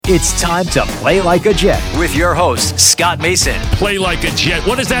It's time to play like a Jet with your host, Scott Mason. Play like a Jet.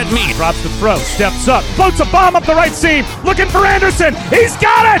 What does that mean? Drops the throw, steps up, floats a bomb up the right seam, looking for Anderson. He's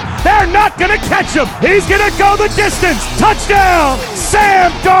got it! They're not going to catch him. He's going to go the distance. Touchdown!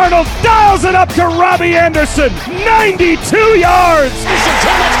 Sam Darnold dials it up to Robbie Anderson. 92 yards! Anderson,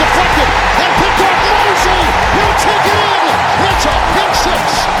 too much deflected, and picked off Mosley. He'll take it in. It's a pick six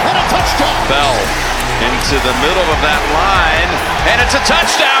and a touchdown. Bell into the middle of that line, and it's a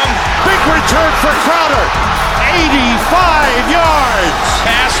touchdown. Big return for Crowder. 85 yards.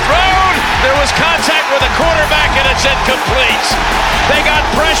 Pass thrown. There was contact with the quarterback, and it's incomplete. They got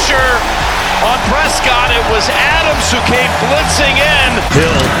pressure on Prescott. It was Adams who came blitzing in.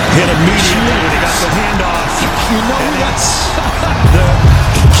 Hill hit immediately when he got the handoff. You know that's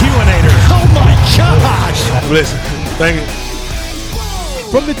The Q-inator. oh my gosh. Listen, thank you.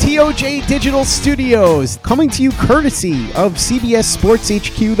 From the TOJ Digital Studios, coming to you courtesy of CBS Sports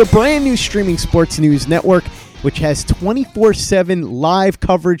HQ, the brand new streaming sports news network, which has 24/7 live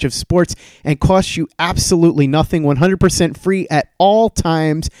coverage of sports and costs you absolutely nothing, 100% free at all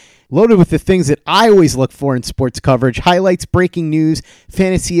times, loaded with the things that I always look for in sports coverage: highlights, breaking news,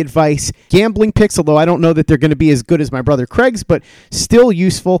 fantasy advice, gambling picks, although I don't know that they're going to be as good as my brother Craig's, but still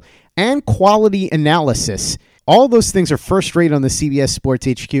useful, and quality analysis. All those things are first rate on the CBS Sports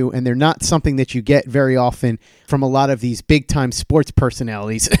HQ, and they're not something that you get very often from a lot of these big-time sports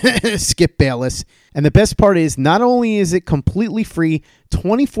personalities. Skip Bayless. And the best part is, not only is it completely free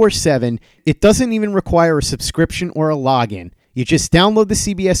 24/7, it doesn't even require a subscription or a login. You just download the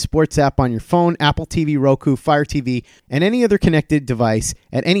CBS Sports app on your phone, Apple TV, Roku, Fire TV, and any other connected device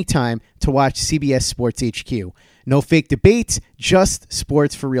at any time to watch CBS Sports HQ. No fake debates, just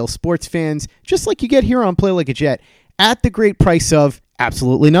sports for real sports fans, just like you get here on Play Like a Jet, at the great price of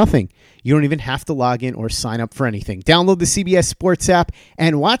absolutely nothing. You don't even have to log in or sign up for anything. Download the CBS Sports app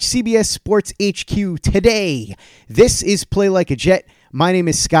and watch CBS Sports HQ today. This is Play Like a Jet. My name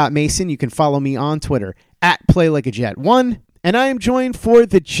is Scott Mason. You can follow me on Twitter at PlayLikeAJet1. And I am joined for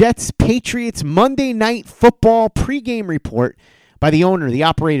the Jets-Patriots Monday Night Football pregame report by the owner, the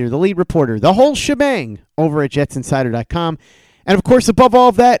operator, the lead reporter, the whole shebang over at JetsInsider.com. And of course, above all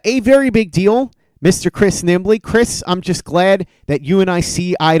of that, a very big deal, Mr. Chris Nimbley. Chris, I'm just glad that you and I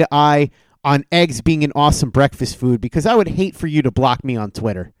see eye to eye on eggs being an awesome breakfast food, because I would hate for you to block me on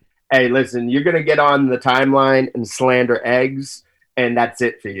Twitter. Hey, listen, you're going to get on the timeline and slander eggs, and that's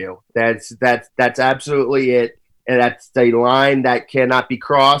it for you. That's absolutely it. And that's the line that cannot be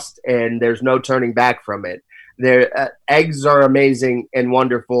crossed, and there's no turning back from it. Eggs are amazing and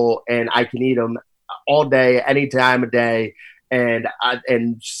wonderful, and I can eat them all day, any time of day, and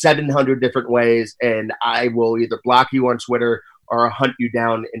 700 different ways, and I will either block you on Twitter or hunt you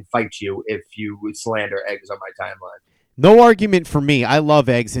down and fight you if you slander eggs on my timeline. No argument for me. I love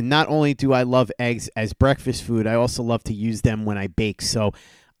eggs, and not only do I love eggs as breakfast food, I also love to use them when I bake. So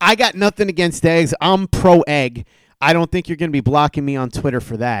I got nothing against eggs. I'm pro-egg. I don't think you're going to be blocking me on Twitter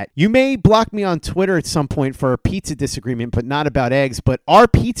for that. You may block me on Twitter at some point for a pizza disagreement, but not about eggs. But our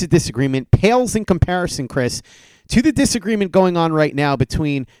pizza disagreement pales in comparison, Chris, to the disagreement going on right now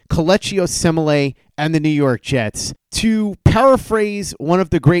between Kelechi Osemele and the New York Jets. To paraphrase one of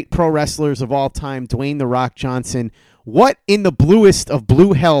the great pro wrestlers of all time, Dwayne "The Rock" Johnson, what in the bluest of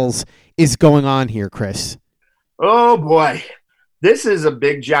blue hells is going on here, Chris? Oh, boy. This is a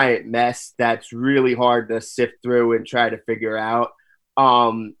big, giant mess that's really hard to sift through and try to figure out.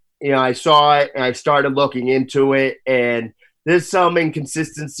 I saw it, and I started looking into it, and there's some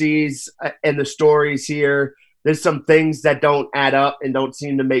inconsistencies in the stories here. There's some things that don't add up and don't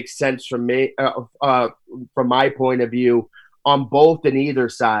seem to make sense from me, from my point of view, on both and either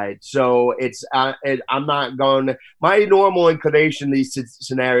side. So I'm not going to – my normal inclination in these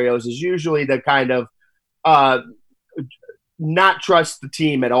scenarios is usually to kind of not trust the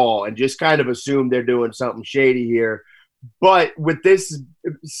team at all and just kind of assume they're doing something shady here. But with this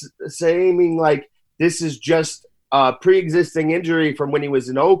seeming like this is just a pre-existing injury from when he was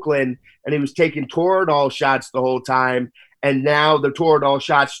in Oakland and he was taking Toradol shots the whole time, and now the Toradol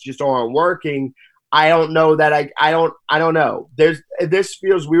shots just aren't working, I don't know that I don't know. This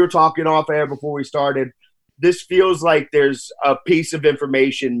feels, we were talking off air before we started, this feels like there's a piece of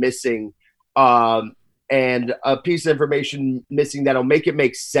information missing, and a piece of information missing that'll make it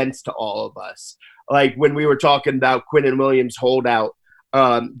make sense to all of us. Like when we were talking about Quinnen Williams' holdout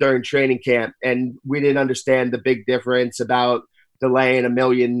during training camp, and we didn't understand the big difference about delaying $1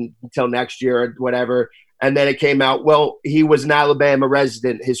 million until next year or whatever. And then it came out, well, he was an Alabama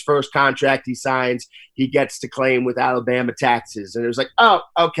resident. His first contract he signs, he gets to claim with Alabama taxes. And it was like, oh,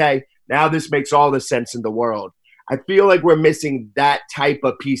 okay, now this makes all the sense in the world. I feel like we're missing that type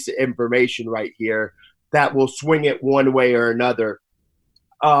of piece of information right here that will swing it one way or another.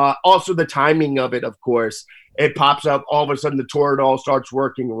 Also, the timing of it, of course. It pops up all of a sudden. The Toradol starts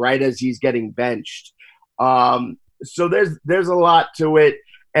working right as he's getting benched. So there's a lot to it.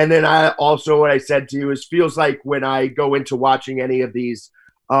 And then what I said to you is feels like when I go into watching any of these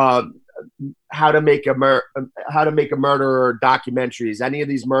how to make a murderer documentaries, any of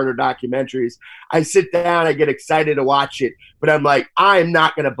these murder documentaries, I sit down, I get excited to watch it, but I'm like, I'm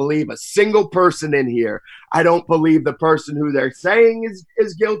not going to believe a single person in here. I don't believe the person who they're saying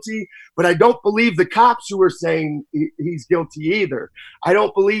is guilty, but I don't believe the cops who are saying he's guilty either. I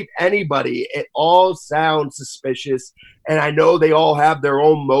don't believe anybody. It all sounds suspicious, and I know they all have their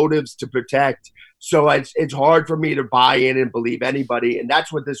own motives to protect. So it's hard for me to buy in and believe anybody, and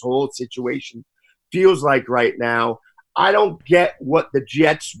that's what this whole situation feels like right now. I don't get how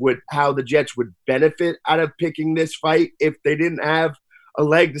the Jets would benefit out of picking this fight if they didn't have a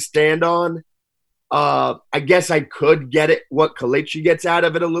leg to stand on. I guess I could get it what Kelechi gets out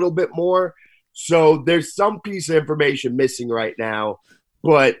of it a little bit more. So there's some piece of information missing right now,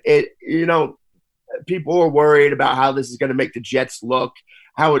 but people are worried about how this is going to make the Jets look,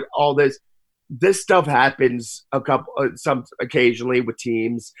 this stuff happens occasionally with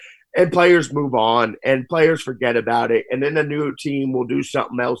teams, and players move on and players forget about it. And then the new team will do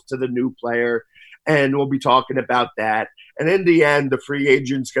something else to the new player, and we'll be talking about that. And in the end, the free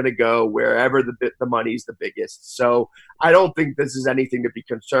agent's going to go wherever the money's the biggest. So I don't think this is anything to be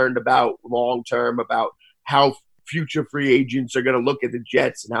concerned about long-term about how future free agents are going to look at the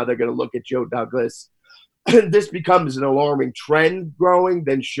Jets and how they're going to look at Joe Douglas. This becomes an alarming trend growing,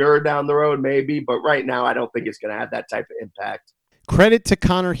 then sure, down the road maybe, but right now I don't think it's going to have that type of impact. Credit to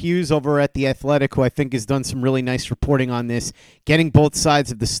Connor Hughes over at The Athletic, who I think has done some really nice reporting on this, getting both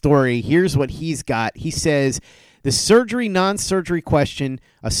sides of the story. Here's what he's got. He says, the surgery, non-surgery question,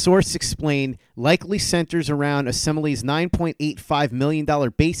 a source explained, likely centers around Osemele's $9.85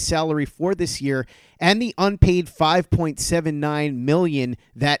 million base salary for this year and the unpaid $5.79 million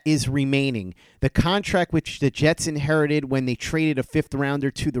that is remaining. The contract which the Jets inherited when they traded a fifth-rounder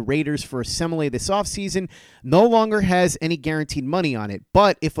to the Raiders for Osemele this offseason no longer has any guaranteed money on it.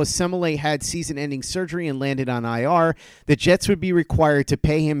 But if Osemele had season-ending surgery and landed on IR, the Jets would be required to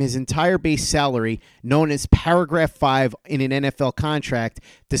pay him his entire base salary, known as Paragraph 5 in an NFL contract,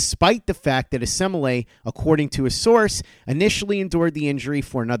 despite the fact that Osemele, according to a source, initially endured the injury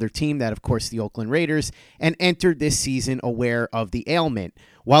for another team, that of course the Oakland Raiders, and entered this season aware of the ailment.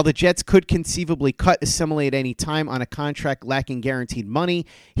 While the Jets could conceivably cut Osemele at any time on a contract lacking guaranteed money,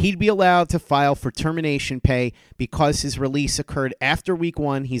 he'd be allowed to file for termination pay because his release occurred after Week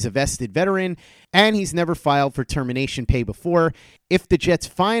 1. He's a vested veteran, and he's never filed for termination pay before. If the Jets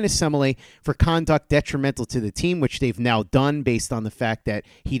fine Osemele for conduct detrimental to the team, which they've now done based on the fact that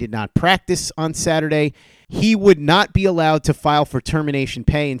he did not practice on Saturday, he would not be allowed to file for termination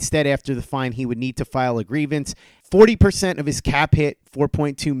pay. Instead, after the fine, he would need to file a grievance. 40% of his cap hit,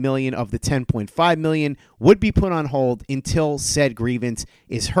 $4.2 million of the $10.5 million, would be put on hold until said grievance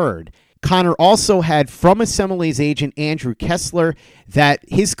is heard. Connor also had from Osemele's agent, Andrew Kessler, that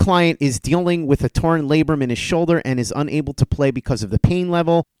his client is dealing with a torn labrum in his shoulder and is unable to play because of the pain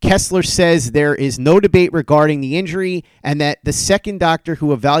level. Kessler says there is no debate regarding the injury and that the second doctor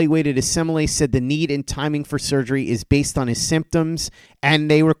who evaluated Osemele said the need and timing for surgery is based on his symptoms and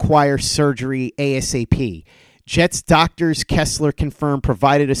they require surgery ASAP. Jets doctors, Kessler confirmed,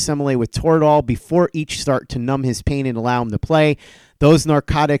 provided Osemele with Toradol before each start to numb his pain and allow him to play. Those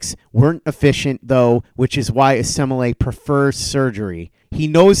narcotics weren't efficient, though, which is why Osemele prefers surgery. He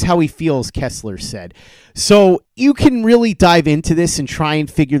knows how he feels, Kessler said. So you can really dive into this and try and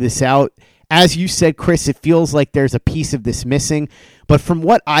figure this out. As you said, Chris, it feels like there's a piece of this missing. But from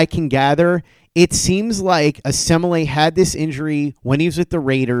what I can gather, it seems like Osemele had this injury when he was with the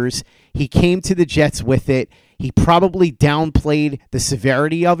Raiders. He came to the Jets with it. He probably downplayed the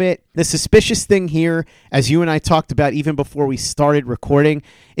severity of it. The suspicious thing here, as you and I talked about even before we started recording,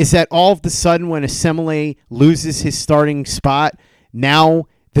 is that all of a sudden when Osemele loses his starting spot, now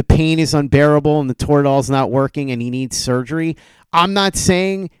the pain is unbearable and the Toradol's not working and he needs surgery. I'm not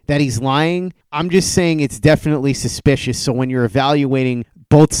saying that he's lying. I'm just saying it's definitely suspicious. So when you're evaluating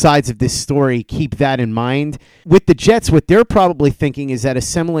both sides of this story, keep that in mind. With the Jets, what they're probably thinking is that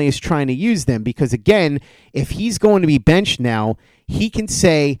Osemele is trying to use them because, again, if he's going to be benched now, he can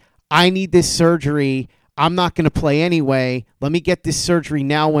say, I need this surgery. I'm not going to play anyway. Let me get this surgery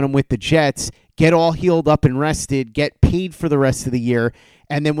now when I'm with the Jets. get all healed up and rested, get paid for the rest of the year,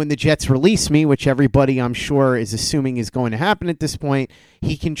 and then when the Jets release me, which everybody I'm sure is assuming is going to happen at this point,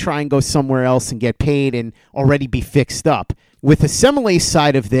 he can try and go somewhere else and get paid and already be fixed up. With Osemele's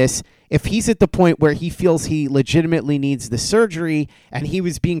side of this, if he's at the point where he feels he legitimately needs the surgery and he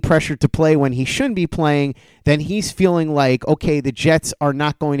was being pressured to play when he shouldn't be playing, then he's feeling like, okay, the Jets are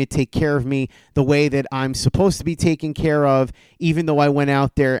not going to take care of me the way that I'm supposed to be taken care of, even though I went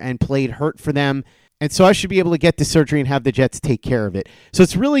out there and played hurt for them. And so I should be able to get the surgery and have the Jets take care of it. So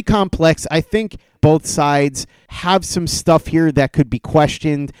it's really complex. I think both sides have some stuff here that could be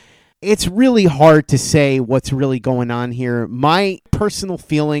questioned. It's really hard to say what's really going on here. My personal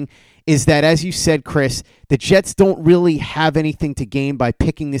feeling is that, as you said, Chris, the Jets don't really have anything to gain by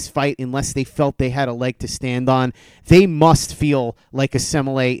picking this fight unless they felt they had a leg to stand on. They must feel like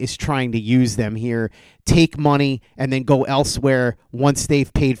Osemele is trying to use them here, take money, and then go elsewhere once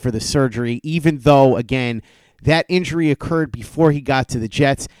they've paid for the surgery, even though, again, that injury occurred before he got to the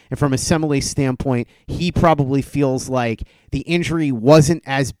Jets, and from Osemele's standpoint, he probably feels like the injury wasn't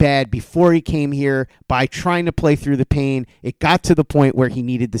as bad before he came here. By trying to play through the pain, it got to the point where he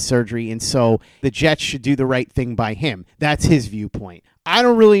needed the surgery, and so the Jets should do the right thing by him. That's his viewpoint. I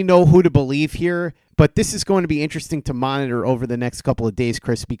don't really know who to believe here, but this is going to be interesting to monitor over the next couple of days,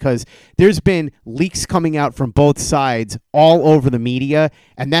 Chris, because there's been leaks coming out from both sides all over the media,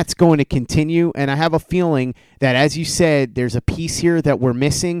 and that's going to continue. And I have a feeling that, as you said, there's a piece here that we're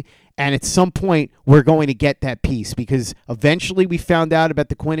missing, and at some point we're going to get that piece because eventually we found out about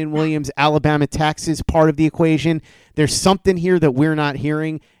the Quinnen Williams Alabama taxes part of the equation. There's something here that we're not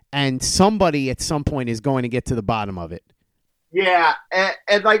hearing, and somebody at some point is going to get to the bottom of it. Yeah,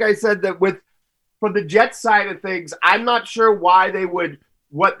 and like I said, that from the Jets side of things, I'm not sure what they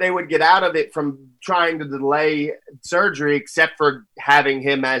would get out of it from trying to delay surgery, except for having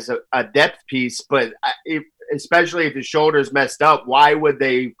him as a depth piece. But especially if his shoulder's messed up, why would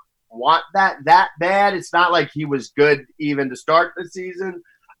they want that bad? It's not like he was good even to start the season.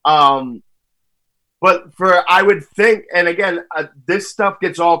 But I would think, and again, this stuff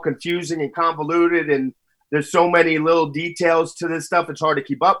gets all confusing and convoluted, and there's so many little details to this stuff, it's hard to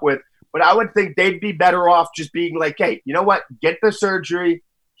keep up with. But I would think they'd be better off just being like, hey, you know what? Get the surgery,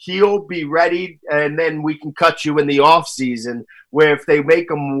 heal, be ready, and then we can cut you in the off season. Where if they make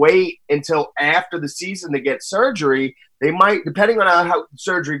them wait until after the season to get surgery, they might, depending on how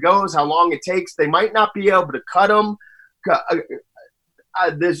surgery goes, how long it takes, they might not be able to cut them.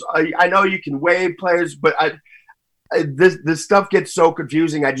 I know you can waive players, but this stuff gets so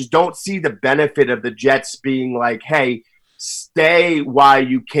confusing. I just don't see the benefit of the Jets being like, hey, stay while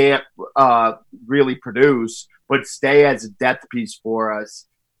you can't really produce, but stay as a depth piece for us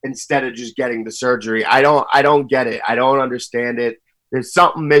instead of just getting the surgery. I don't get it. I don't understand it. There's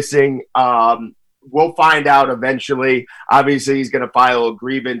something missing. We'll find out eventually. Obviously, he's going to file a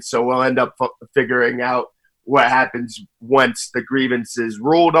grievance, so we'll end up figuring out what happens once the grievance is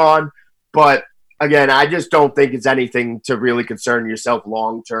ruled on. But again, I just don't think it's anything to really concern yourself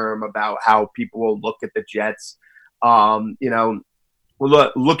long-term about how people will look at the Jets.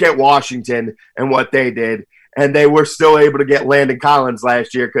 Look at Washington and what they did, and they were still able to get Landon Collins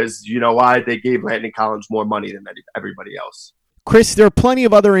last year because you know why? They gave Landon Collins more money than everybody else. Chris, there are plenty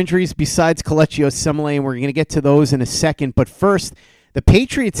of other injuries besides Kelechi Osemele, and we're going to get to those in a second. But first, the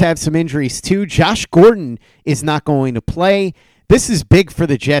Patriots have some injuries too. Josh Gordon is not going to play. This is big for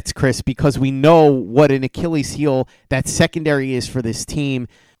the Jets, Chris, because we know what an Achilles heel that secondary is for this team.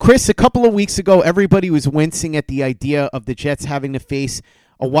 Chris, a couple of weeks ago, everybody was wincing at the idea of the Jets having to face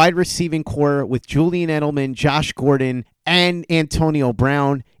a wide receiving core with Julian Edelman, Josh Gordon, and Antonio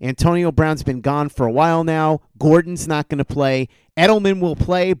Brown. Antonio Brown's been gone for a while now. Gordon's not going to play. Edelman will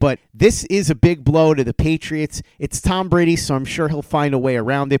play, but this is a big blow to the Patriots. It's Tom Brady, so I'm sure he'll find a way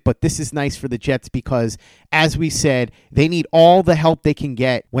around it, but this is nice for the Jets because, as we said, they need all the help they can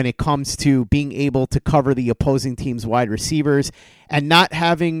get when it comes to being able to cover the opposing team's wide receivers, and not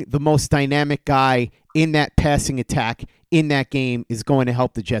having the most dynamic guy in that passing attack in that game is going to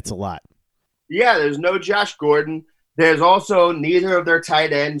help the Jets a lot. Yeah, there's no Josh Gordon. There's also neither of their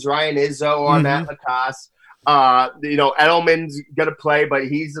tight ends, Ryan Izzo or Matt Lacoste. Edelman's going to play, but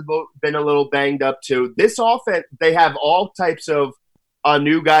he's been a little banged up too. This offense, they have all types of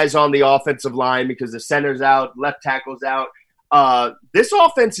new guys on the offensive line because the center's out, left tackle's out. This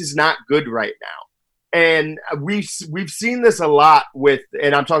offense is not good right now. And we've seen this a lot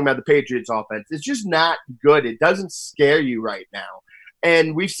and I'm talking about the Patriots offense. It's just not good. It doesn't scare you right now.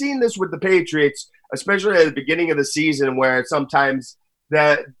 And we've seen this with the Patriots, especially at the beginning of the season, where sometimes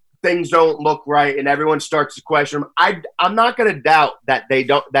the things don't look right and everyone starts to question them, I'm not going to doubt that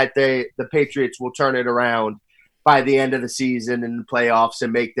the Patriots will turn it around by the end of the season in the playoffs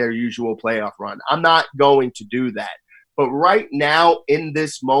and make their usual playoff run. I'm not going to do that. But right now, in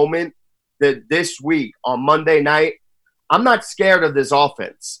this moment, this week on Monday night, I'm not scared of this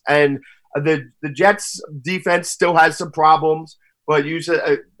offense. And the Jets defense still has some problems, but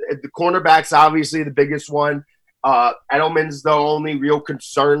the cornerback's obviously the biggest one. Edelman's the only real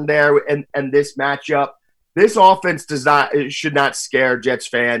concern there in this matchup. This offense should not scare Jets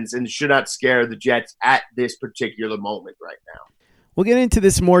fans and should not scare the Jets at this particular moment right now. We'll get into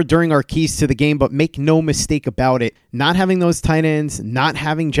this more during our keys to the game, but make no mistake about it. Not having those tight ends, not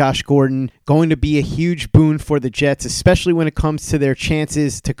having Josh Gordon, going to be a huge boon for the Jets, especially when it comes to their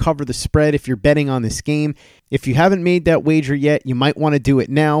chances to cover the spread if you're betting on this game. If you haven't made that wager yet, you might want to do it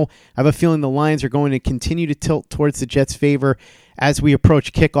now. I have a feeling the lines are going to continue to tilt towards the Jets' favor as we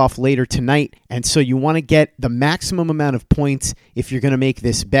approach kickoff later tonight. And so you want to get the maximum amount of points if you're going to make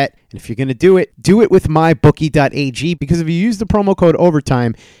this bet. And if you're going to do it with mybookie.ag, because if you use the promo code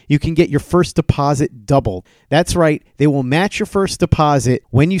OVERTIME, you can get your first deposit doubled. That's right. They will match your first deposit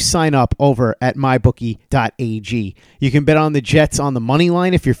when you sign up over at mybookie.ag. You can bet on the Jets on the money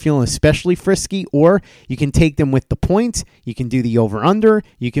line if you're feeling especially frisky, or you can take them with the points. You can do the over-under.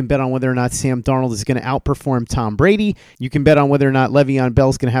 You can bet on whether or not Sam Darnold is going to outperform Tom Brady. You can bet on whether or not Le'Veon Bell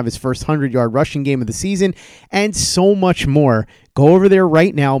is going to have his first 100-yard rushing game of the season, and so much more. Go over there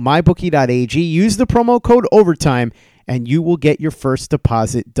right now, mybookie.ag. Use the promo code OVERTIME, and you will get your first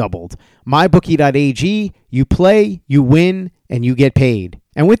deposit doubled. mybookie.ag. You play, you win, and you get paid.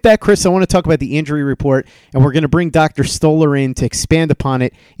 And with that, Chris, I want to talk about the injury report, and we're going to bring Dr. Stoller in to expand upon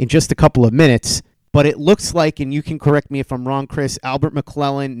it in just a couple of minutes. But it looks like, and you can correct me if I'm wrong, Chris, Albert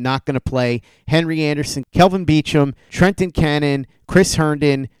McClellan not going to play, Henry Anderson, Kelvin Beachum, Trenton Cannon, Chris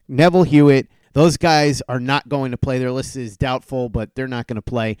Herndon, Neville Hewitt. Those guys are not going to play. Their list is doubtful, but they're not going to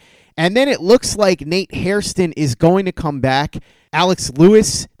play. And then it looks like Nate Hairston is going to come back. Alex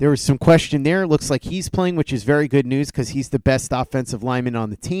Lewis, there was some question there. Looks like he's playing, which is very good news because he's the best offensive lineman on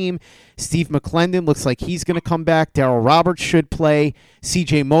the team. Steve McClendon looks like he's going to come back. Darryl Roberts should play.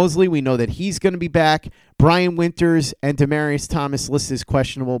 C.J. Mosley, we know that he's going to be back. Brian Winters and Demaryius Thomas listed as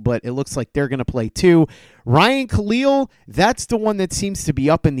questionable, but it looks like they're going to play too. Ryan Khalil, that's the one that seems to be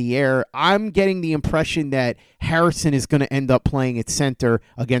up in the air. I'm getting the impression that Harrison is going to end up playing at center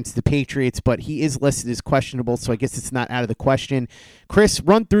against the Patriots, but he is listed as questionable, so I guess it's not out of the question. Chris,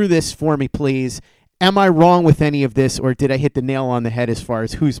 run through this for me, please. Am I wrong with any of this, or did I hit the nail on the head as far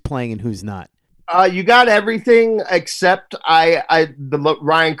as who's playing and who's not? You got everything except the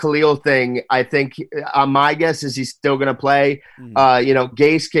Ryan Khalil thing. I think my guess is he's still going to play.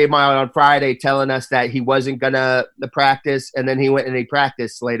 Gase came out on Friday telling us that he wasn't going to practice, and then he went and he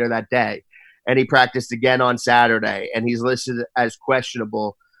practiced later that day, and he practiced again on Saturday, and he's listed as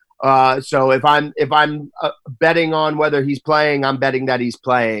questionable. So if I'm betting on whether he's playing, I'm betting that he's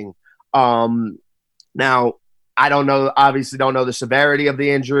playing. Now, I don't know. Obviously, don't know the severity of the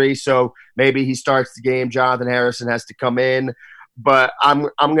injury, so maybe he starts the game. Jonathan Harrison has to come in, but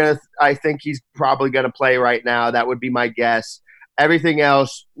I think he's probably gonna play right now. That would be my guess. Everything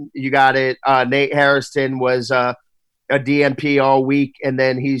else, you got it. Nate Hairston was a DNP all week, and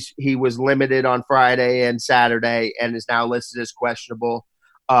then he was limited on Friday and Saturday, and is now listed as questionable.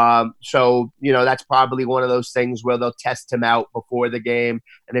 So that's probably one of those things where they'll test him out before the game,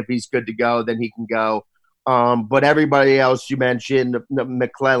 and if he's good to go, then he can go. But everybody else you mentioned,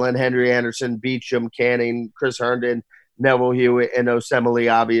 McClellan, Henry Anderson, Beachum, Canning, Chris Herndon, Neville Hewitt, and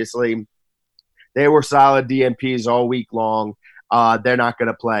Osemele, obviously, they were solid DNPs all week long. They're not going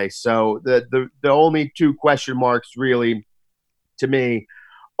to play. So the only two question marks really to me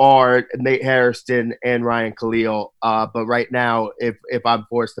are Nate Hairston and Ryan Khalil. But right now, if I'm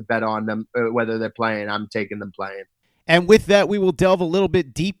forced to bet on them, whether they're playing, I'm taking them playing. And with that, we will delve a little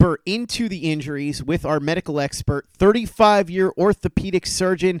bit deeper into the injuries with our medical expert, 35-year orthopedic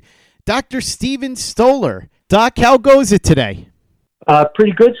surgeon, Dr. Steven Stoller. Doc, how goes it today?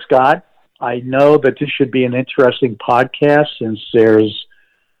 Pretty good, Scott. I know that this should be an interesting podcast since there's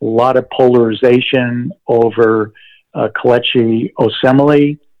a lot of polarization over Kelechi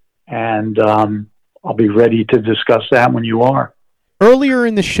Osemele, and I'll be ready to discuss that when you are. Earlier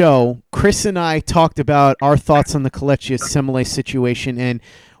in the show, Chris and I talked about our thoughts on the Kelechi Osemele situation, and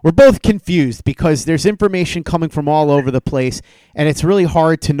we're both confused because there's information coming from all over the place, and it's really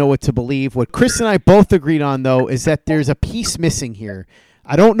hard to know what to believe. What Chris and I both agreed on, though, is that there's a piece missing here.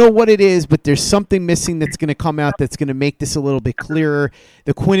 I don't know what it is, but there's something missing that's going to come out that's going to make this a little bit clearer.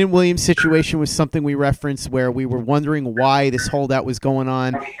 The Quinnen Williams situation was something we referenced where we were wondering why this holdout was going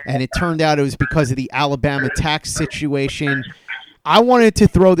on, and it turned out it was because of the Alabama tax situation. I wanted to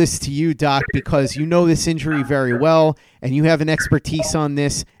throw this to you, Doc, because you know this injury very well, and you have an expertise on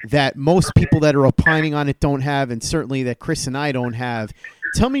this that most people that are opining on it don't have, and certainly that Chris and I don't have.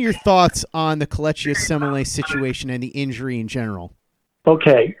 Tell me your thoughts on the Kelechi Osemele situation and the injury in general.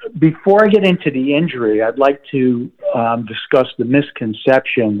 Okay, before I get into the injury, I'd like to discuss the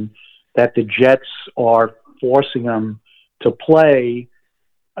misconception that the Jets are forcing him to play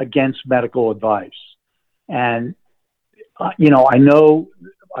against medical advice. And, I know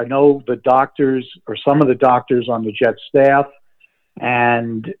the doctors or some of the doctors on the Jets staff,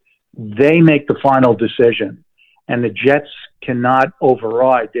 and they make the final decision. And the Jets cannot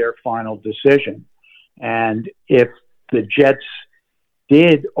override their final decision. And if the Jets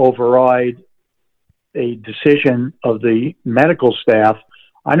did override a decision of the medical staff,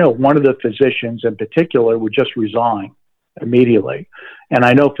 I know one of the physicians in particular would just resign immediately. And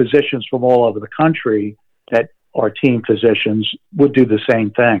I know physicians from all over the country that are team physicians would do the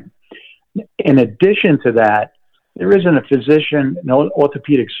same thing. In addition to that, there isn't a physician, no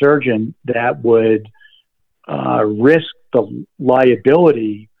orthopedic surgeon that would risk the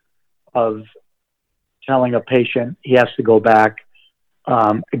liability of telling a patient he has to go back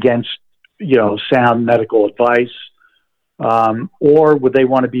against, sound medical advice, or would they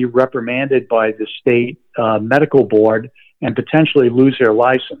want to be reprimanded by the state medical board and potentially lose their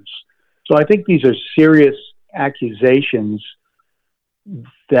license? So I think these are serious accusations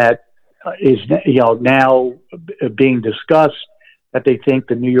that is, now being discussed, that they think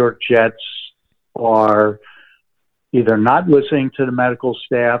the New York Jets are either not listening to the medical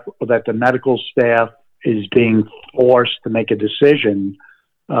staff or that the medical staff is being forced to make a decision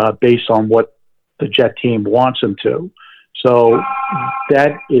based on what the Jet team wants them to. So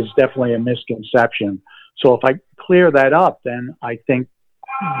that is definitely a misconception. So if I clear that up, then I think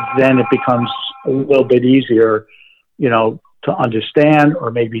then it becomes a little bit easier, to understand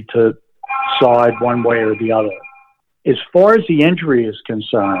or maybe to side one way or the other. As far as the injury is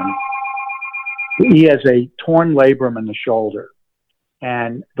concerned, he has a torn labrum in the shoulder,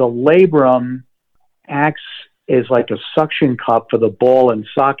 and the labrum acts as like a suction cup for the ball and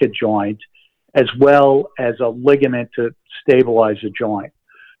socket joint, as well as a ligament to stabilize the joint.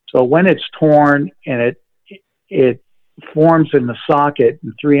 So when it's torn and it forms in the socket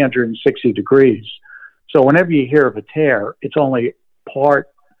in 360 degrees. So whenever you hear of a tear, it's only part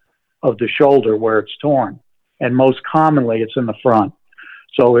of the shoulder where it's torn. And most commonly, it's in the front.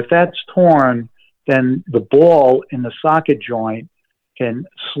 So if that's torn, then the ball in the socket joint can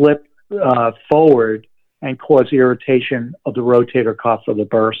slip forward and cause irritation of the rotator cuff of the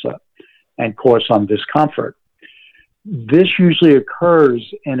bursa and cause some discomfort. This usually occurs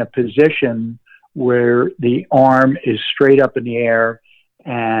in a position where the arm is straight up in the air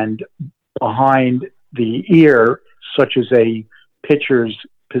and behind the ear, such as a pitcher's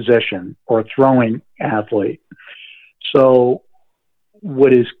position or throwing athlete. So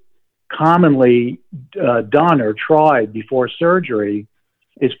what is commonly done or tried before surgery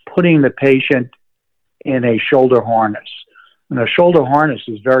is putting the patient in a shoulder harness. And a shoulder harness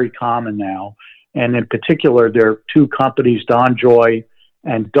is very common now. And in particular, there are two companies, DonJoy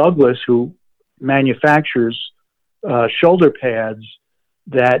and Douglas, who manufactures shoulder pads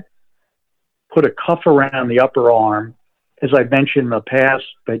that put a cuff around the upper arm, as I mentioned in the past,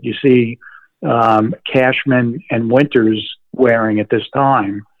 that you see Cashman and Winters wearing at this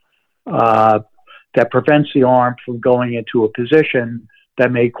time, that prevents the arm from going into a position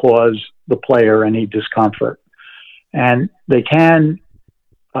that may cause the player any discomfort. And they can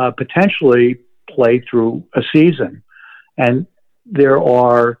potentially play through a season. And there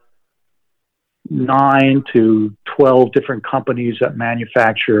are 9 to 12 different companies that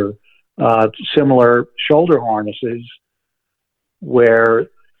manufacture similar shoulder harnesses, where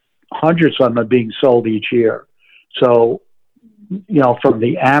hundreds of them are being sold each year. So, from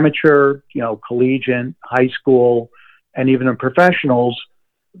the amateur, collegiate, high school, and even the professionals,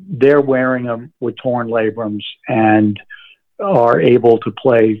 they're wearing them with torn labrums and are able to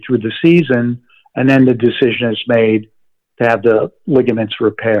play through the season. And then the decision is made to have the ligaments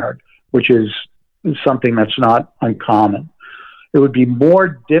repaired, which is something that's not uncommon. It would be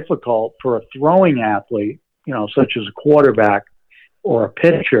more difficult for a throwing athlete, such as a quarterback or a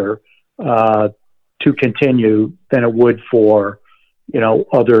pitcher, to continue than it would for,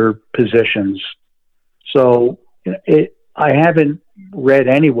 other positions. So I haven't read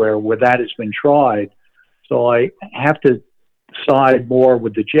anywhere where that has been tried. So I have to side more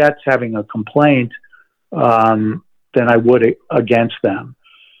with the Jets having a complaint than I would against them.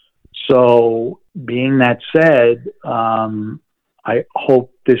 So, being that said, I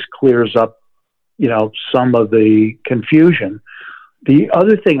hope this clears up, some of the confusion. The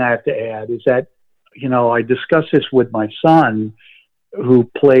other thing I have to add is that, I discussed this with my son who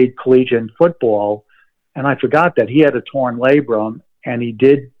played collegiate football, and I forgot that he had a torn labrum, and he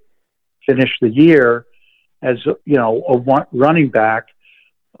did finish the year as, a running back.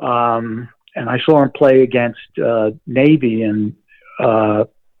 And I saw him play against Navy, and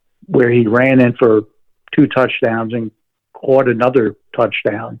where he ran in for 2 touchdowns and caught another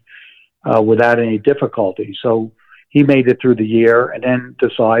touchdown without any difficulty. So he made it through the year, and then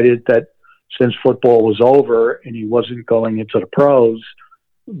decided that since football was over and he wasn't going into the pros,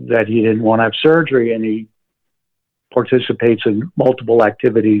 that he didn't want to have surgery, and he participates in multiple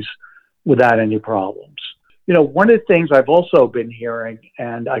activities without any problems. One of the things I've also been hearing,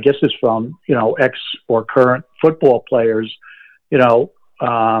 and I guess it's from, ex or current football players, how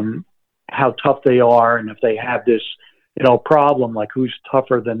tough they are, and if they have this, problem, like who's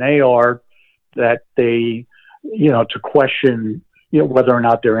tougher than they are, that they, to question, whether or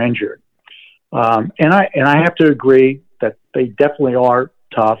not they're injured. And I have to agree that they definitely are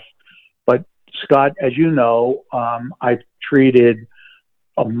tough. But Scott, as you know, I've treated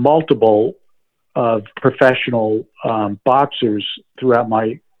multiple of professional boxers throughout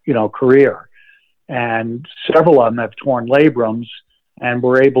my, career, and several of them have torn labrums and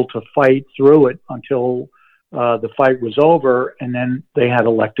were able to fight through it until the fight was over, and then they had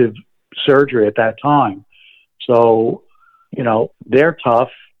elective surgery at that time. So, they're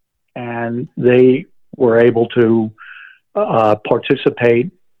tough, and they were able to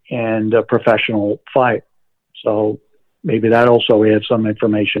participate in a professional fight. So maybe that also adds some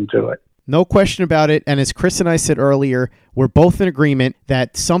information to it. No question about it. And as Chris and I said earlier, we're both in agreement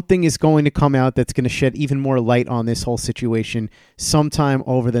that something is going to come out that's going to shed even more light on this whole situation sometime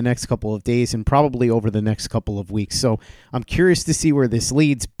over the next couple of days and probably over the next couple of weeks. So I'm curious to see where this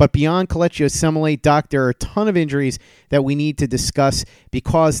leads. But beyond Kelechi Osemele, Doc, there are a ton of injuries that we need to discuss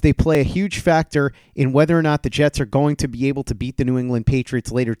because they play a huge factor in whether or not the Jets are going to be able to beat the New England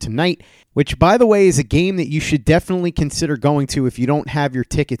Patriots later tonight, which, by the way, is a game that you should definitely consider going to if you don't have your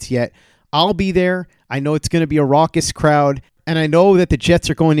tickets yet. I'll be there. I know it's going to be a raucous crowd, and I know that the Jets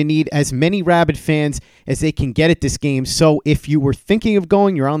are going to need as many rabid fans as they can get at this game. So if you were thinking of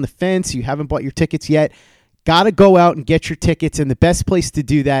going, you're on the fence, you haven't bought your tickets yet, got to go out and get your tickets. And the best place to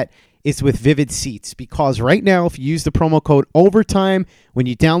do that is with Vivid Seats, because right now, if you use the promo code OVERTIME when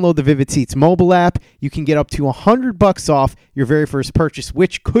you download the Vivid Seats mobile app, you can get up to $100 off your very first purchase,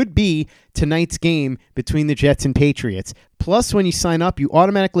 which could be tonight's game between the Jets and Patriots. Plus, when you sign up, you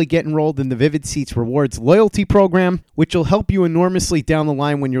automatically get enrolled in the Vivid Seats Rewards loyalty program, which will help you enormously down the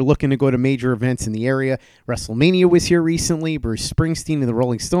line when you're looking to go to major events in the area. WrestleMania was here recently. Bruce Springsteen and the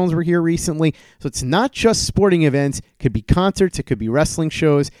Rolling Stones were here recently. So it's not just sporting events. It could be concerts. It could be wrestling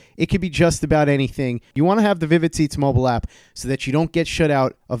shows. It could be just about anything. You want to have the Vivid Seats mobile app so that you don't get shut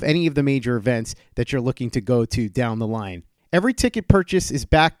out of any of the major events that you're looking to go to down the line. Every ticket purchase is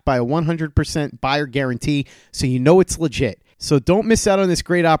backed by a 100% buyer guarantee, so you know it's legit. So don't miss out on this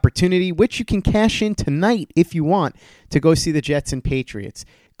great opportunity, which you can cash in tonight if you want, to go see the Jets and Patriots.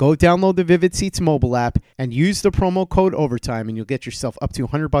 Go download the Vivid Seats mobile app and use the promo code OVERTIME, and you'll get yourself up to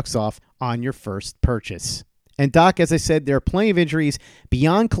 $100 off on your first purchase. And Doc, as I said, there are plenty of injuries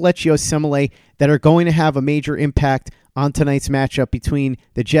beyond Kelechi Osemele that are going to have a major impact on tonight's matchup between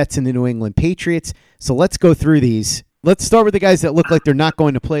the Jets and the New England Patriots. So let's go through these. Let's start with the guys that look like they're not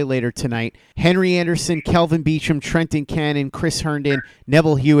going to play later tonight. Henry Anderson, Kelvin Beachum, Trenton Cannon, Chris Herndon,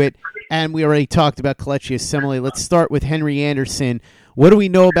 Neville Hewitt, and we already talked about Kelechi Osemele. Let's start with Henry Anderson. What do we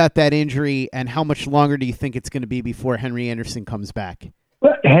know about that injury, and how much longer do you think it's going to be before Henry Anderson comes back?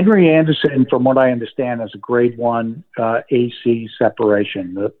 Well, Henry Anderson, from what I understand, has a grade 1 AC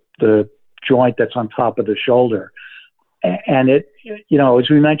separation, the joint that's on top of the shoulder. And it, as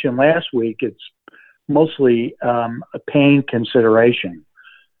we mentioned last week, it's mostly a pain consideration.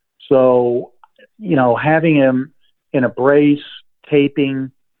 So, having him in a brace,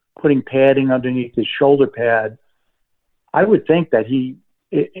 taping, putting padding underneath his shoulder pad, I would think that he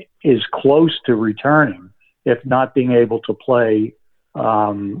is close to returning, if not being able to play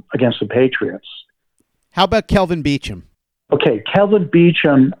against the Patriots. How about Kelvin Beachum? Okay, Kelvin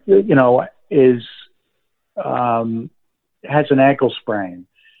Beachum, is has an ankle sprain,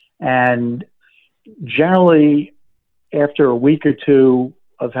 and generally, after a week or two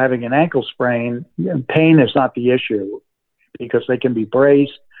of having an ankle sprain, pain is not the issue because they can be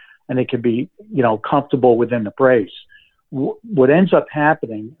braced and they can be, comfortable within the brace. what ends up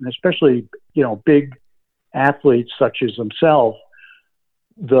happening, and especially, big athletes such as himself,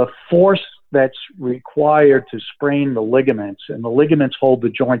 the force that's required to sprain the ligaments, and the ligaments hold the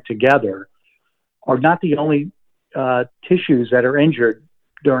joint together, are not the only tissues that are injured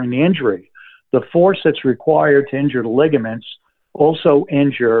during the injury. The force that's required to injure the ligaments also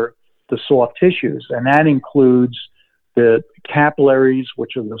injure the soft tissues, and that includes the capillaries,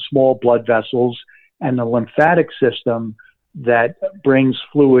 which are the small blood vessels, and the lymphatic system that brings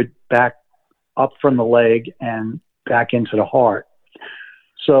fluid back up from the leg and back into the heart.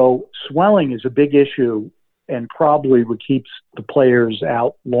 So swelling is a big issue and probably what keeps the players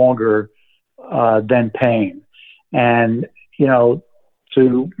out longer than pain. And,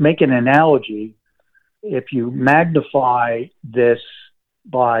 to make an analogy, if you magnify this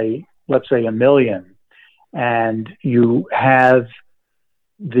by, let's say, 1 million, and you have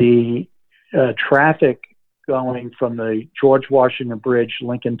the traffic going from the George Washington Bridge,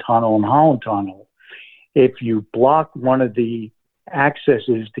 Lincoln Tunnel, and Holland Tunnel, if you block one of the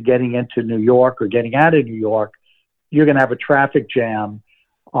accesses to getting into New York or getting out of New York, you're going to have a traffic jam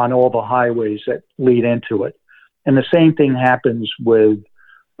on all the highways that lead into it. And the same thing happens with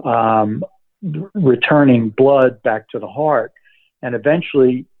returning blood back to the heart. And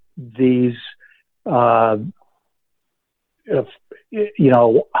eventually these,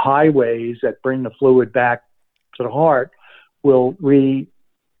 highways that bring the fluid back to the heart will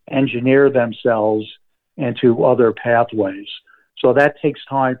re-engineer themselves into other pathways. So that takes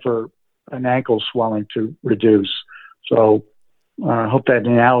time for an ankle swelling to reduce. So I hope that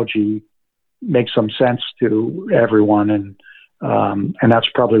analogy makes some sense to everyone, and that's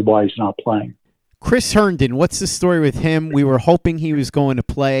probably why he's not playing. Chris Herndon, what's the story with him? We were hoping he was going to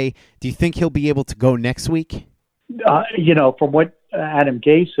play. Do you think he'll be able to go next week? From what Adam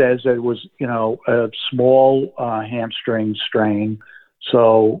Gase says, it was, a small hamstring strain.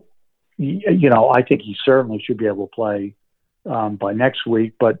 So, I think he certainly should be able to play by next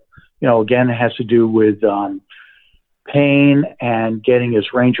week. But, again, it has to do with pain and getting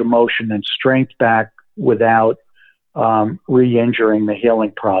his range of motion and strength back without re-injuring the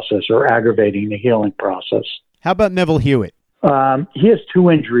healing process or aggravating the healing process. How about Neville Hewitt? He has 2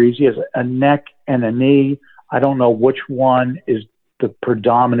 injuries. He has a neck and a knee. I don't know which one is the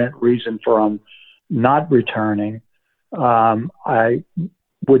predominant reason for him not returning. I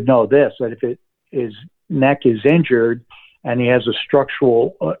would know this, that if his neck is injured and he has a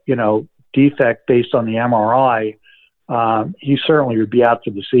structural, defect based on the MRI, he certainly would be out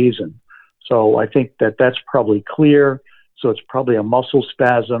for the season. So I think that's probably clear. So it's probably a muscle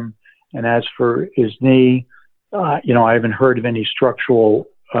spasm. And as for his knee, I haven't heard of any structural,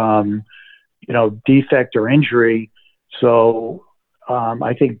 defect or injury. So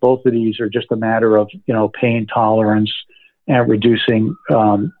I think both of these are just a matter of, pain tolerance and reducing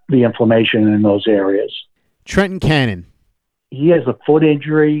the inflammation in those areas. Trenton Cannon. He has a foot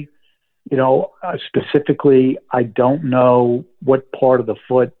injury. Specifically, I don't know what part of the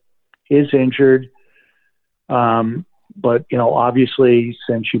foot is injured. But, obviously,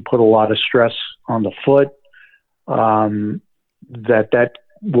 since you put a lot of stress on the foot, that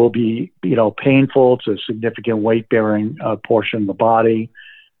will be, painful. It's a significant weight-bearing portion of the body.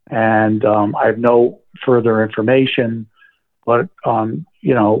 And I have no further information, but,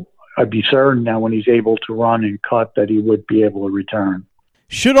 I'd be certain that when he's able to run and cut that he would be able to return.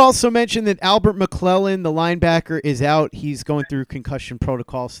 Should also mention that Albert McClellan, the linebacker, is out. He's going through concussion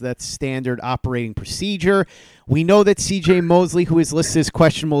protocol, so that's standard operating procedure. We know that C.J. Mosley, who is listed as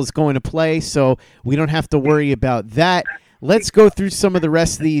questionable, is going to play, so we don't have to worry about that. Let's go through some of the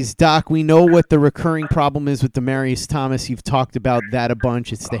rest of these, Doc. We know what the recurring problem is with Demaryius Thomas. You've talked about that a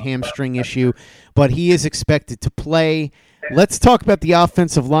bunch. It's the hamstring issue, but he is expected to play. Let's talk about the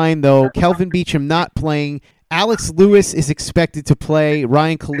offensive line, though. Kelvin Beachum not playing. Alex Lewis is expected to play.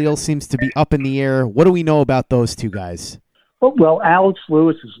 Ryan Khalil seems to be up in the air. What do we know about those two guys? Well, Alex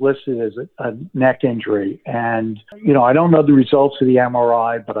Lewis is listed as a neck injury. And, I don't know the results of the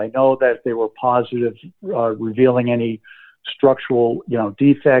MRI, but I know that if they were positive, revealing any structural,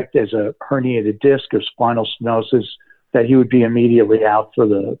 defect as a herniated disc or spinal stenosis, that he would be immediately out for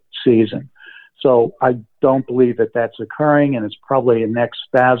the season. So I don't believe that that's occurring, and it's probably a neck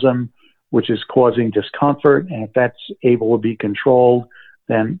spasm, which is causing discomfort. And if that's able to be controlled,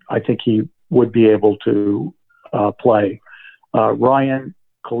 then I think he would be able to play. Ryan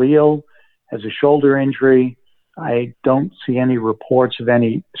Khalil has a shoulder injury. I don't see any reports of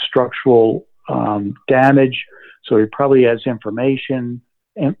any structural damage. So he probably has inflammation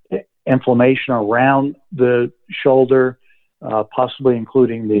around the shoulder, possibly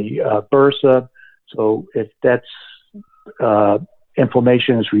including the bursa. So if that's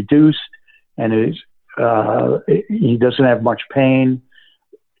inflammation is reduced and he doesn't have much pain,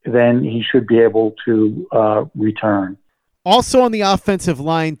 then he should be able to return. Also on the offensive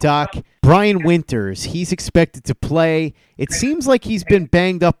line, Doc, Brian Winters, he's expected to play. It seems like he's been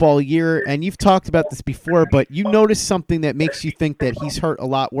banged up all year, and you've talked about this before, but you noticed something that makes you think that he's hurt a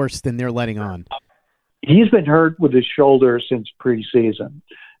lot worse than they're letting on. He's been hurt with his shoulder since preseason.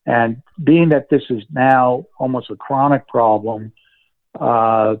 And being that this is now almost a chronic problem,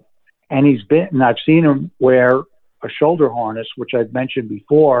 and I've seen him wear a shoulder harness, which I've mentioned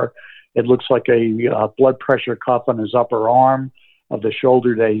before. It looks like a blood pressure cuff on his upper arm of the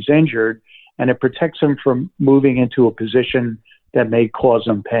shoulder that he's injured, and it protects him from moving into a position that may cause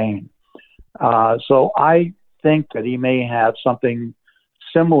him pain. So I think that he may have something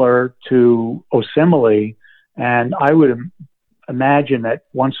similar to Osemele, and I would imagine that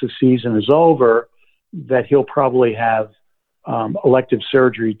once the season is over, that he'll probably have elective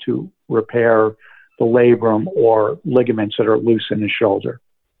surgery to repair the labrum or ligaments that are loose in his shoulder.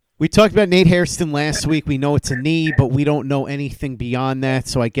 We talked about Nate Hairston last week. We know it's a knee, but we don't know anything beyond that,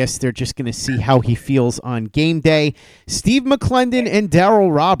 so I guess they're just going to see how he feels on game day. Steve McClendon and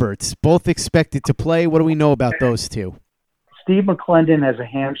Darryl Roberts, both expected to play. What do we know about those two? Steve McClendon has a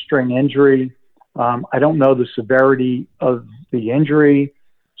hamstring injury. I don't know the severity of the injury,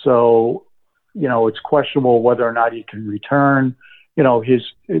 so, it's questionable whether or not he can return. His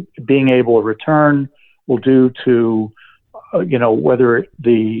being able to return will due to whether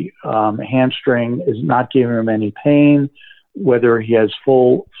the hamstring is not giving him any pain, whether he has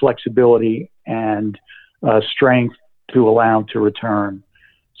full flexibility and strength to allow him to return.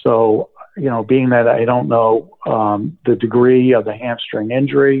 So, being that I don't know the degree of the hamstring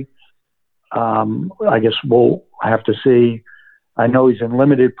injury, I guess we'll have to see. I know he's in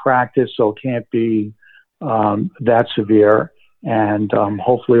limited practice, so it can't be that severe. And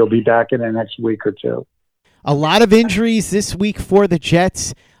hopefully he'll be back in the next week or two. A lot of injuries this week for the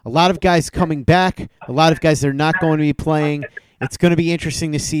Jets. A lot of guys coming back. A lot of guys that are not going to be playing. It's going to be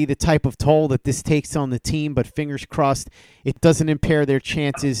interesting to see the type of toll that this takes on the team, but fingers crossed it doesn't impair their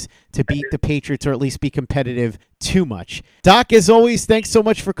chances to beat the Patriots or at least be competitive too much. Doc, as always, thanks so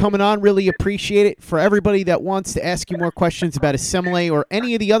much for coming on. Really appreciate it. For everybody that wants to ask you more questions about Osemele or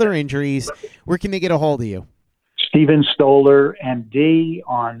any of the other injuries, where can they get a hold of you? Steven Stoller, MD,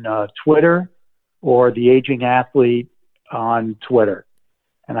 on Twitter, or The Aging Athlete on Twitter.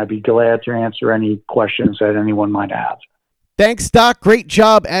 And I'd be glad to answer any questions that anyone might have. Thanks, Doc. Great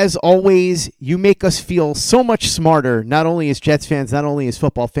job, as always. You make us feel so much smarter, not only as Jets fans, not only as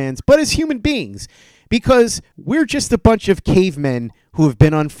football fans, but as human beings, because we're just a bunch of cavemen who have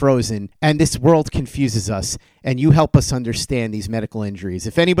been unfrozen, and this world confuses us, and you help us understand these medical injuries.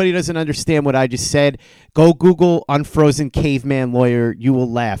 If anybody doesn't understand what I just said, go Google unfrozen caveman lawyer. You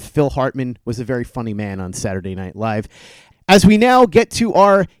will laugh. Phil Hartman was a very funny man on Saturday Night Live. As we now get to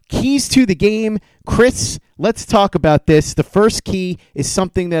our keys to the game, Chris, let's talk about this. The first key is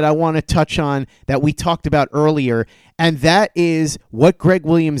something that I want to touch on that we talked about earlier, and that is what Greg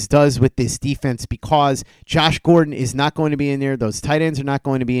Williams does with this defense, because Josh Gordon is not going to be in there. Those tight ends are not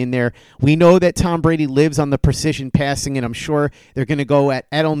going to be in there. We know that Tom Brady lives on the precision passing, and I'm sure they're going to go at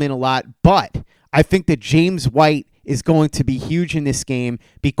Edelman a lot, but I think that James White is going to be huge in this game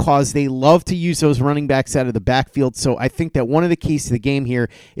because they love to use those running backs out of the backfield. So I think that one of the keys to the game here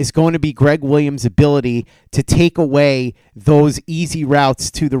is going to be Greg Williams' ability to take away those easy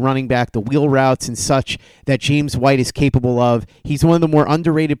routes to the running back, the wheel routes and such that James White is capable of. He's one of the more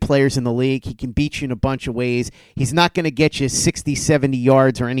underrated players in the league. He can beat you in a bunch of ways. He's not going to get you 60, 70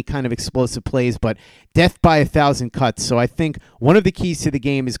 yards or any kind of explosive plays, but death by 1,000 cuts. So I think one of the keys to the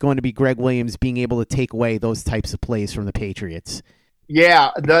game is going to be Greg Williams being able to take away those types of plays from the Patriots.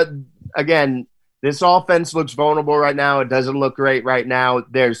 Yeah, again, this offense looks vulnerable right now. It doesn't look great right now.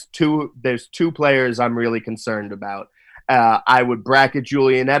 There's two players I'm really concerned about. I would bracket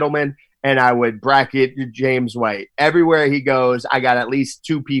Julian Edelman, and I would bracket James White. Everywhere he goes, I got at least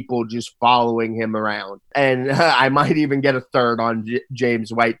two people just following him around. And I might even get a third on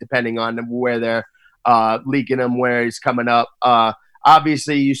James White, depending on where they're leaking him, where he's coming up.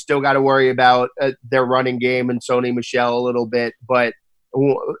 Obviously, you still got to worry about their running game and Sony Michel a little bit. But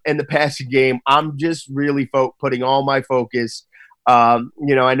in the passing game, I'm just really putting all my focus. I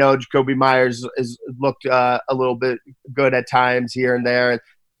know Jacoby Myers has looked a little bit good at times here and there.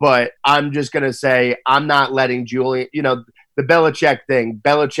 But I'm just going to say I'm not letting Julian – the Belichick thing.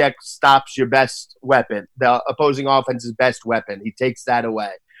 Belichick stops your best weapon, the opposing offense's best weapon. He takes that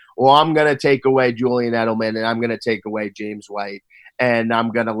away. Well, I'm going to take away Julian Edelman, and I'm going to take away James White. and I'm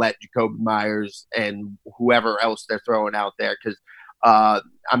going to let Jacoby Myers and whoever else they're throwing out there, because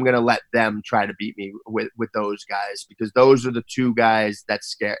I'm going to let them try to beat me with those guys, because those are the two guys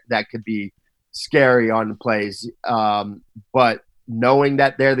that could be scary on the plays. But knowing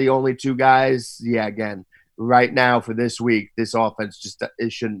that they're the only two guys, yeah, again, right now for this week, this offense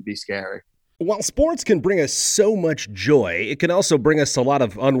it shouldn't be scary. While sports can bring us so much joy, it can also bring us a lot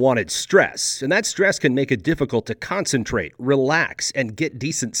of unwanted stress, and that stress can make it difficult to concentrate, relax, and get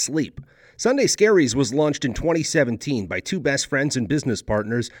decent sleep. Sunday Scaries was launched in 2017 by two best friends and business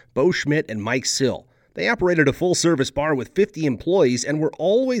partners, Bo Schmidt and Mike Sill. They operated a full-service bar with 50 employees and were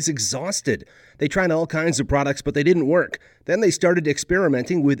always exhausted. They tried all kinds of products, but they didn't work. Then they started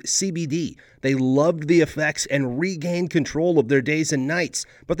experimenting with CBD. They loved the effects and regained control of their days and nights,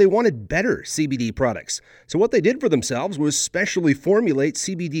 but they wanted better CBD products. So what they did for themselves was specially formulate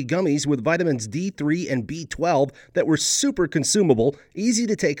CBD gummies with vitamins D3 and B12 that were super consumable, easy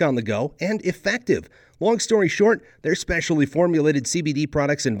to take on the go, and effective. Long story short, their specially formulated CBD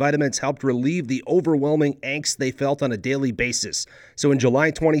products and vitamins helped relieve the overwhelming angst they felt on a daily basis. So in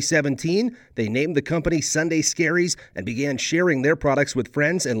July 2017, they named the company Sunday Scaries and began sharing their products with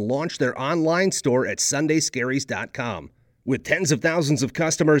friends and launched their online store at sundayscaries.com. With tens of thousands of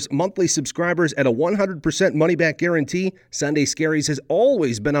customers, monthly subscribers, and a 100% money-back guarantee, Sunday Scaries has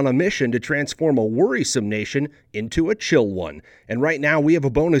always been on a mission to transform a worrisome nation into a chill one. And right now, we have a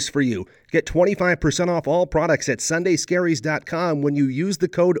bonus for you. Get 25% off all products at sundayscaries.com when you use the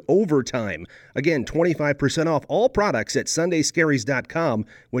code OVERTIME. Again, 25% off all products at sundayscaries.com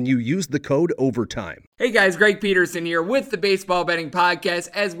when you use the code OVERTIME. Hey guys, Greg Peterson here with the Baseball Betting Podcast.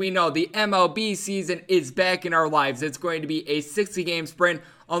 As we know, the MLB season is back in our lives. It's going to be a 60-game sprint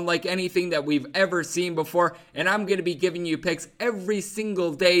unlike anything that we've ever seen before, and I'm going to be giving you picks every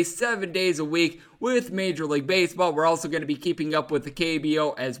single day, 7 days a week with Major League Baseball. We're also going to be keeping up with the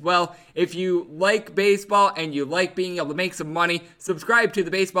KBO as well. If you like baseball and you like being able to make some money, subscribe to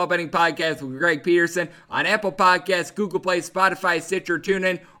the Baseball Betting Podcast with Greg Peterson on Apple Podcasts, Google Play, Spotify, Stitcher,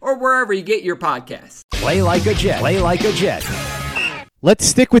 TuneIn, or wherever you get your podcasts. Play like a Jet. Play like a Jet. Let's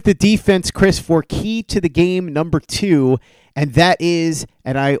stick with the defense, Chris, for key to the game number 2. And that is,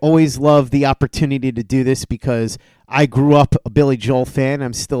 and I always love the opportunity to do this because I grew up a Billy Joel fan.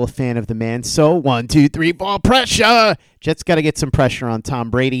 I'm still a fan of the man. So 1, 2, 3, ball pressure. Jets got to get some pressure on Tom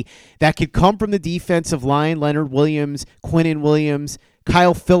Brady. That could come from the defensive line. Leonard Williams, Quinnen Williams,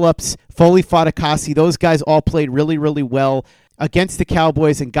 Kyle Phillips, Foley Fatukasi. Those guys all played really, really well against the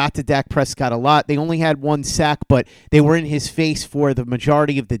Cowboys and got to Dak Prescott a lot. They only had 1 sack, but they were in his face for the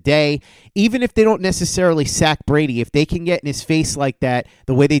majority of the day. Even if they don't necessarily sack Brady, if they can get in his face like that,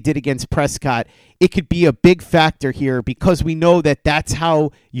 the way they did against Prescott, it could be a big factor here because we know that that's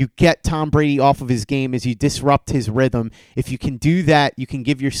how you get Tom Brady off of his game is you disrupt his rhythm. If you can do that, you can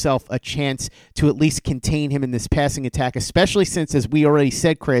give yourself a chance to at least contain him in this passing attack, especially since, as we already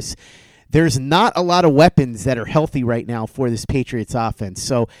said, Chris, there's not a lot of weapons that are healthy right now for this Patriots offense.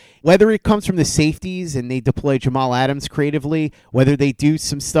 So whether it comes from the safeties and they deploy Jamal Adams creatively, whether they do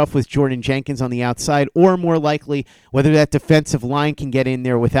some stuff with Jordan Jenkins on the outside, or more likely, whether that defensive line can get in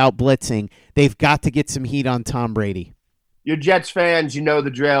there without blitzing, they've got to get some heat on Tom Brady. You're Jets fans, you know the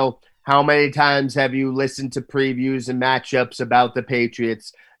drill. How many times have you listened to previews and matchups about the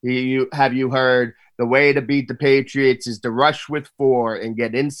Patriots? Have you heard the way to beat the Patriots is to rush with 4 and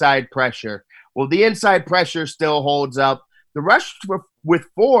get inside pressure? Well, the inside pressure still holds up. The rush with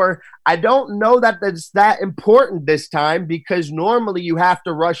 4, I don't know that that's that important this time because normally you have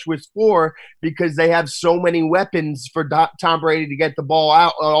to rush with 4 because they have so many weapons for Tom Brady to get the ball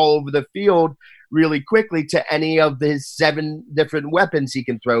out all over the field really quickly to any of his 7 different weapons he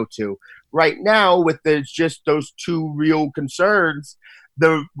can throw to. Right now, with just those 2 real concerns,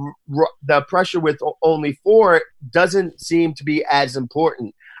 the pressure with only 4 doesn't seem to be as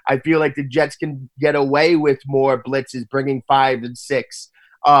important. I feel like the Jets can get away with more blitzes, bringing 5 and 6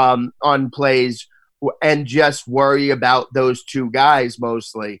 on plays and just worry about those 2 guys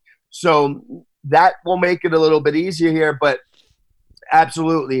mostly. So that will make it a little bit easier here, but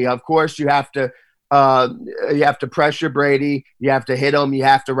absolutely, of course, you have to pressure Brady. You have to hit him. You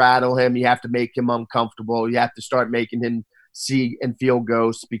have to rattle him. You have to make him uncomfortable. You have to start making him see and feel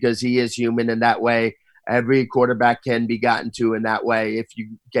ghosts because he is human in that way. Every quarterback can be gotten to in that way if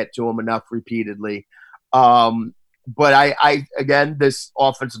you get to him enough repeatedly. But I again, this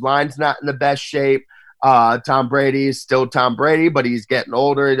offensive line's not in the best shape. Tom Brady is still Tom Brady, but he's getting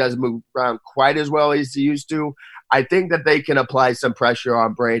older. He doesn't move around quite as well as he used to. I think that they can apply some pressure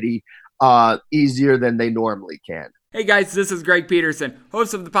on Brady easier than they normally can. Hey guys, this is Greg Peterson,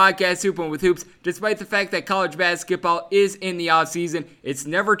 host of the podcast Hoopin' with Hoops. Despite the fact that college basketball is in the offseason, it's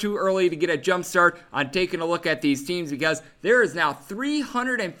never too early to get a jump start on taking a look at these teams because there is now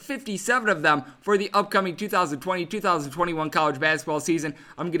 357 of them for the upcoming 2020-2021 college basketball season.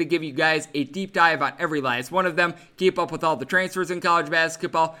 I'm going to give you guys a deep dive on every last one of them, keep up with all the transfers in college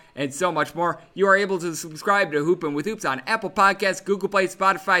basketball, and so much more. You are able to subscribe to Hoopin' with Hoops on Apple Podcasts, Google Play,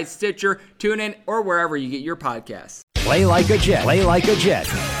 Spotify, Stitcher, TuneIn, or wherever you get your podcasts. Play like a Jet. Play like a Jet.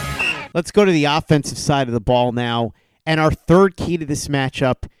 Let's go to the offensive side of the ball now. And our third key to this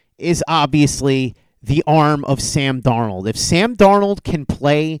matchup is obviously the arm of Sam Darnold. If Sam Darnold can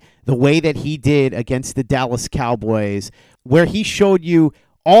play the way that he did against the Dallas Cowboys, where he showed you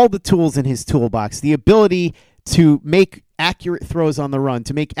all the tools in his toolbox, the ability to make accurate throws on the run,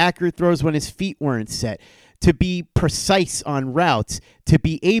 to make accurate throws when his feet weren't set, to be precise on routes, to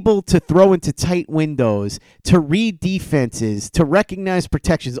be able to throw into tight windows, to read defenses, to recognize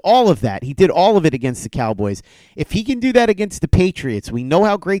protections, all of that. He did all of it against the Cowboys. If he can do that against the Patriots, we know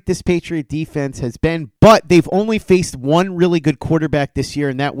how great this Patriot defense has been, but they've only faced one really good quarterback this year,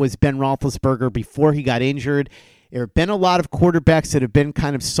 and that was Ben Roethlisberger before he got injured. There have been a lot of quarterbacks that have been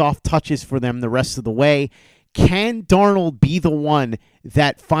kind of soft touches for them the rest of the way. Can Darnold be the one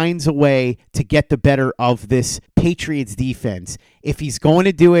that finds a way to get the better of this Patriots defense? If he's going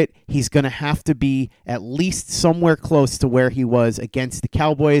to do it, he's going to have to be at least somewhere close to where he was against the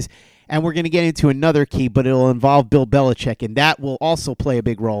Cowboys. And we're going to get into another key, but it'll involve Bill Belichick, and that will also play a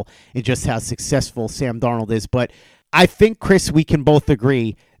big role in just how successful Sam Darnold is. But I think, Chris, we can both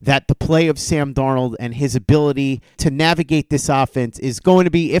agree that the play of Sam Darnold and his ability to navigate this offense is going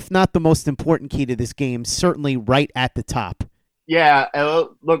to be, if not the most important key to this game, certainly right at the top. Yeah,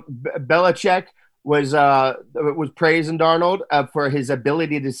 look, Belichick was praising Darnold for his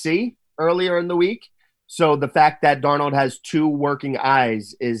ability to see earlier in the week. So the fact that Darnold has two working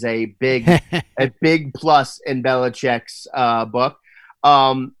eyes is a big plus in Belichick's book.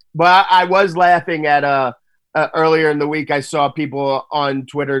 But I was laughing at earlier in the week, I saw people on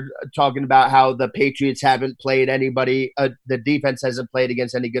Twitter talking about how the Patriots haven't played anybody. The defense hasn't played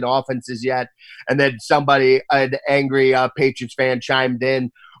against any good offenses yet. And then somebody, an angry Patriots fan, chimed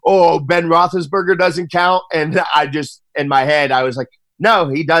in, "Oh, Ben Roethlisberger doesn't count." And I just, in my head, I was like, no,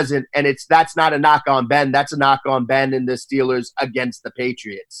 he doesn't. And that's not a knock on Ben. That's a knock on Ben and the Steelers against the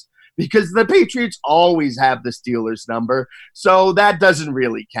Patriots. Because the Patriots always have the Steelers number. So that doesn't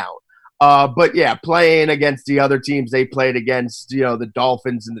really count. But yeah, playing against the other teams they played against, the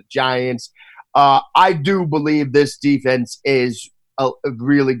Dolphins and the Giants, I do believe this defense is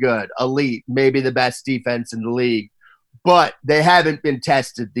really good, elite, maybe the best defense in the league. But they haven't been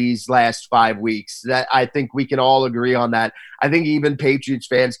tested these last 5 weeks. That I think we can all agree on that. I think even Patriots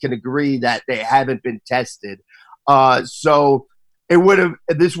fans can agree that they haven't been tested. So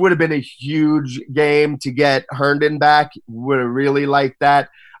this would have been a huge game to get Herndon back. Would have really liked that.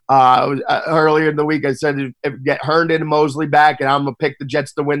 Earlier in the week, I said get Herndon and Mosley back, and I'm going to pick the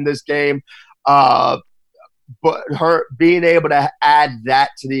Jets to win this game. But being able to add that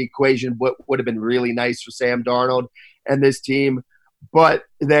to the equation would have been really nice for Sam Darnold and this team. But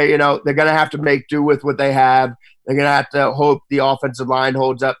they're going to have to make do with what they have. They're going to have to hope the offensive line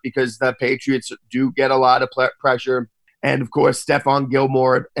holds up because the Patriots do get a lot of pressure. And, of course, Stephon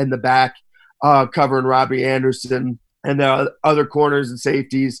Gilmore in the back covering Robbie Anderson. And the other corners and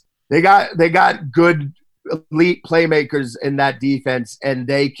safeties, they got good elite playmakers in that defense, and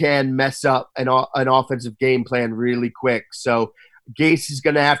they can mess up an offensive game plan really quick. So Gase is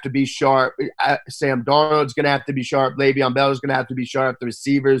going to have to be sharp. Sam Darnold's going to have to be sharp. Le'Veon Bell is going to have to be sharp. The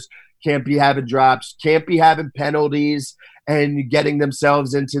receivers can't be having drops, can't be having penalties, and getting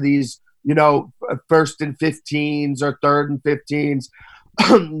themselves into these, first and 15s or third and 15s.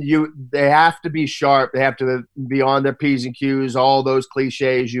 They have to be sharp. They have to be on their P's and Q's, all those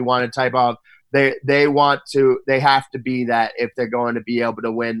cliches you want to type off. They have to be that if they're going to be able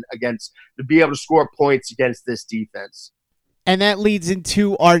to win to be able to score points against this defense. And that leads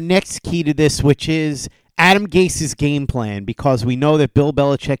into our next key to this, which is Adam Gase's game plan, because we know that Bill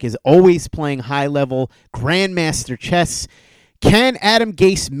Belichick is always playing high-level grandmaster chess. Can Adam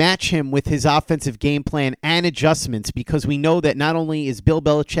Gase match him with his offensive game plan and adjustments? Because we know that not only is Bill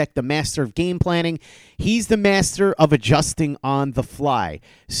Belichick the master of game planning, he's the master of adjusting on the fly.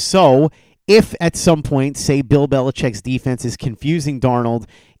 So if at some point, say, Bill Belichick's defense is confusing Darnold,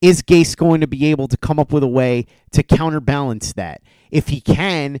 is Gase going to be able to come up with a way to counterbalance that? If he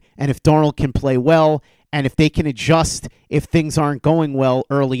can, and if Darnold can play well, And if they can adjust if things aren't going well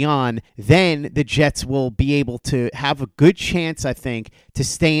early on, then the Jets will be able to have a good chance, I think, to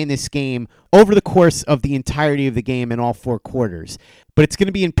stay in this game over the course of the entirety of the game in all 4 quarters. But it's going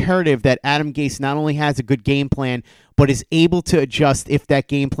to be imperative that Adam Gase not only has a good game plan, but is able to adjust if that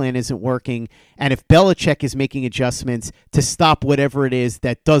game plan isn't working, and if Belichick is making adjustments to stop whatever it is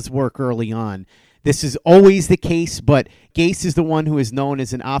that does work early on. This is always the case, but Gase is the one who is known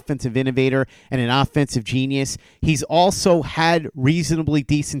as an offensive innovator and an offensive genius. He's also had reasonably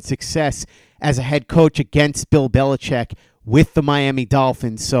decent success as a head coach against Bill Belichick with the Miami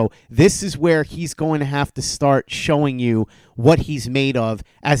Dolphins. So this is where he's going to have to start showing you what he's made of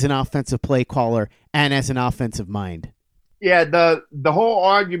as an offensive play caller and as an offensive mind. Yeah, the whole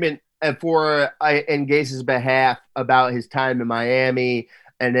argument in Gase's behalf about his time in Miami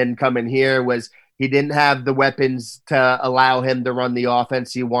and then coming here was he didn't have the weapons to allow him to run the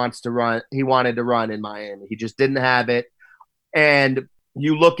offense he wanted to run in Miami. He just didn't have it. And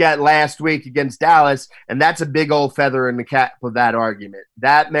you look at last week against Dallas, and that's a big old feather in the cap of that argument.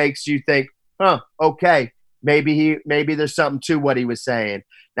 That makes you think, okay, maybe there's something to what he was saying.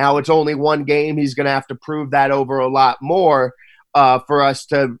 Now it's only one game. He's going to have to prove that over a lot more for us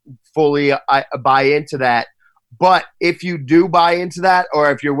to fully buy into that. But if you do buy into that,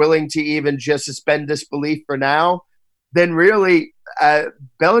 or if you're willing to even just suspend disbelief for now, then really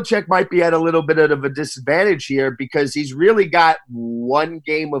Belichick might be at a little bit of a disadvantage here because he's really got one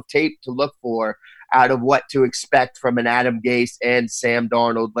game of tape to look for out of what to expect from an Adam Gase and Sam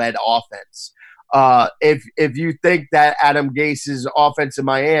Darnold-led offense. If you think that Adam Gase's offense in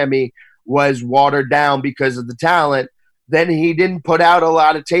Miami was watered down because of the talent, then he didn't put out a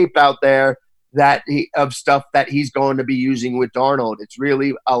lot of tape out there of stuff that he's going to be using with Darnold. It's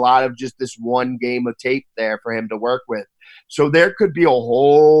really a lot of just this one game of tape there for him to work with. So there could be a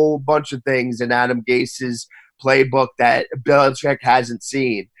whole bunch of things in Adam Gase's playbook that Belichick hasn't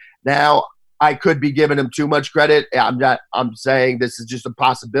seen. Now, I could be giving him too much credit. I'm saying this is just a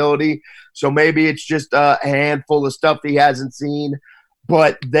possibility. So maybe it's just a handful of stuff he hasn't seen.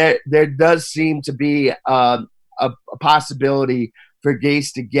 But there does seem to be a possibility for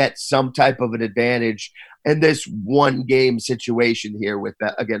Gase to get some type of an advantage in this one game situation here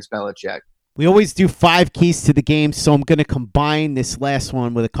against Belichick. We always do 5 keys to the game, so I'm going to combine this last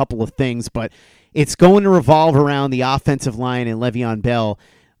one with a couple of things, but it's going to revolve around the offensive line and Le'Veon Bell.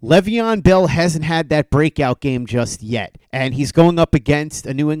 Le'Veon Bell hasn't had that breakout game just yet, and he's going up against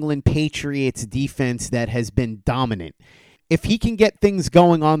a New England Patriots defense that has been dominant. If he can get things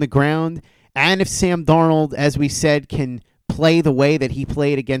going on the ground, and if Sam Darnold, as we said, can play the way that he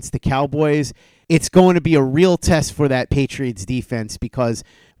played against the Cowboys, it's going to be a real test for that Patriots defense because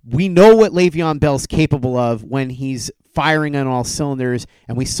we know what Le'Veon Bell's capable of when he's firing on all cylinders,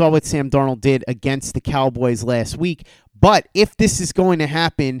 and we saw what Sam Darnold did against the Cowboys last week. But if this is going to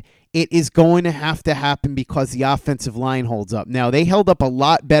happen, it is going to happen because the offensive line holds up. Now, they held up a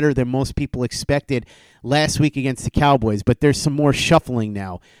lot better than most people expected last week against the Cowboys, but there's some more shuffling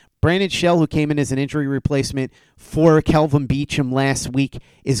now. Brandon Shell, who came in as an injury replacement for Kelvin Beachum last week,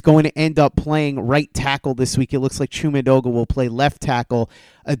 is going to end up playing right tackle this week. It looks like Chuma Edoga will play left tackle.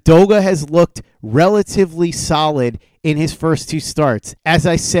 Edoga has looked relatively solid in his first 2 starts. As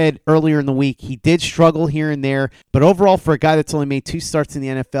I said earlier in the week, he did struggle here and there, but overall for a guy that's only made 2 starts in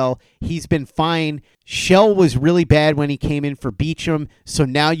the NFL, he's been fine. Shell was really bad when he came in for Beachum, so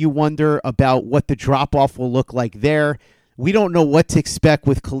now you wonder about what the drop-off will look like there. We don't know what to expect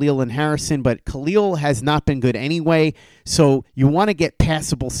with Khalil and Harrison, but Khalil has not been good anyway, so you want to get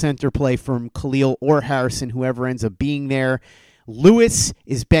passable center play from Khalil or Harrison, whoever ends up being there. Lewis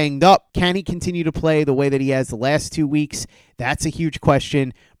is banged up. Can he continue to play the way that he has the last 2 weeks? That's a huge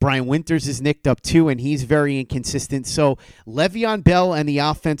question. Brian Winters is nicked up too, and he's very inconsistent. So Le'Veon Bell and the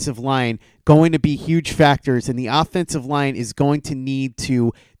offensive line going to be huge factors, and the offensive line is going to need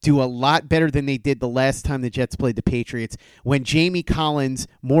to do a lot better than they did the last time the Jets played the Patriots when Jamie Collins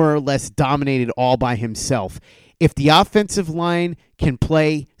more or less dominated all by himself. If the offensive line can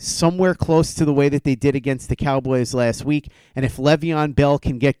play somewhere close to the way that they did against the Cowboys last week, and if Le'Veon Bell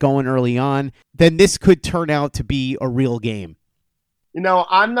can get going early on, then this could turn out to be a real game. You know,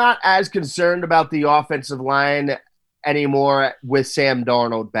 I'm not as concerned about the offensive line anymore with Sam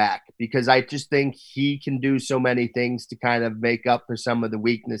Darnold back because I just think he can do so many things to kind of make up for some of the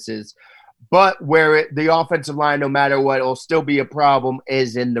weaknesses. But the offensive line, no matter what, will still be a problem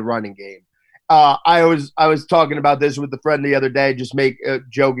is in the running game. I was talking about this with a friend the other day, just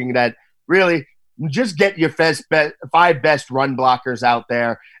joking that really just get your 5 best run blockers out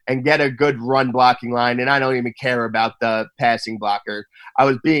there and get a good run blocking line. And I don't even care about the passing blocker. I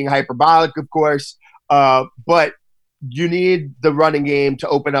was being hyperbolic, of course, But you need the running game to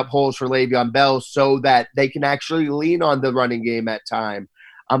open up holes for Le'Veon Bell so that they can actually lean on the running game at time.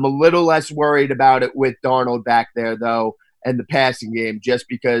 I'm a little less worried about it with Darnold back there, though, and the passing game, just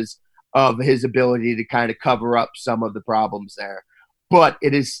because of his ability to kind of cover up some of the problems there. But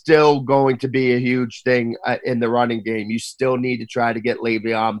it is still going to be a huge thing in the running game. You still need to try to get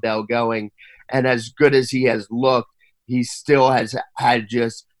Le'Veon Bell going. And as good as he has looked, he still has had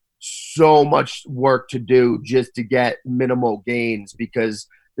just so much work to do just to get minimal gains because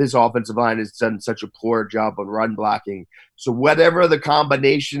this offensive line has done such a poor job on run blocking. So whatever the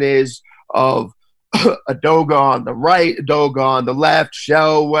combination is of Adoga on the right, Adoga on the left,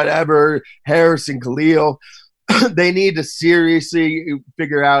 Shell, whatever, Harrison, Khalil, they need to seriously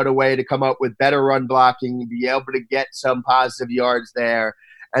figure out a way to come up with better run blocking, be able to get some positive yards there,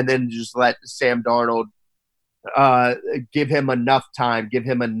 and then just let Sam Darnold give him enough time, give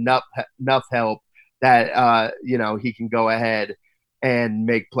him enough help that he can go ahead and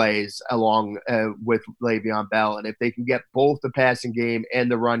make plays along with Le'Veon Bell. And if they can get both the passing game and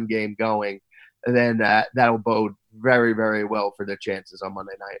the run game going, then that'll bode very, very well for their chances on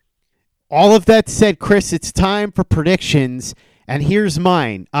Monday night. All of that said, Chris, it's time for predictions, and here's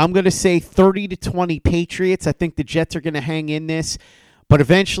mine. I'm going to say 30-20 Patriots. I think the Jets are going to hang in this, but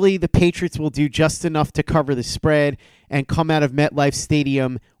eventually the Patriots will do just enough to cover the spread and come out of MetLife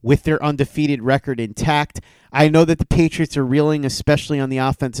Stadium with their undefeated record intact. I know that the Patriots are reeling, especially on the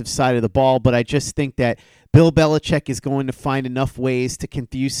offensive side of the ball, but I just think that Bill Belichick is going to find enough ways to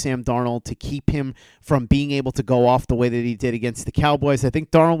confuse Sam Darnold to keep him from being able to go off the way that he did against the Cowboys. I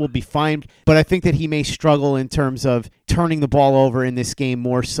think Darnold will be fine, but I think that he may struggle in terms of turning the ball over in this game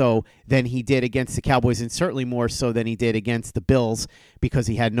more so than he did against the Cowboys, and certainly more so than he did against the Bills because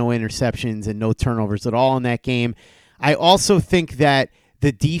he had no interceptions and no turnovers at all in that game. I also think that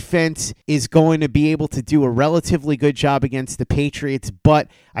the defense is going to be able to do a relatively good job against the Patriots, but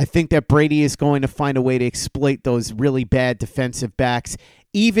I think that Brady is going to find a way to exploit those really bad defensive backs.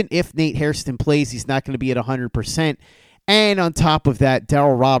 Even if Nate Hairston plays, he's not going to be at 100%. And on top of that,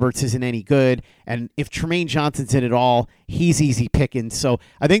 Darryl Roberts isn't any good. And if Tremaine Johnson's in it all, he's easy picking. So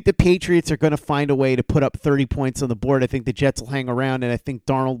I think the Patriots are going to find a way to put up 30 points on the board. I think the Jets will hang around, and I think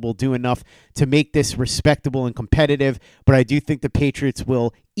Darnold will do enough to make this respectable and competitive. But I do think the Patriots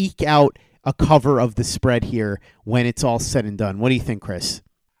will eke out a cover of the spread here when it's all said and done. What do you think, Chris?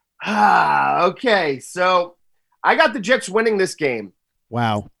 Okay. So I got the Jets winning this game.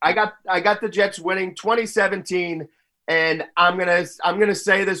 Wow. I got the Jets winning 2017. And I'm gonna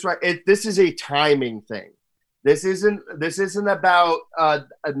say this right. This is a timing thing. This isn't about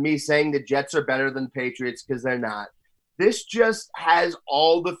me saying the Jets are better than Patriots, because they're not. This just has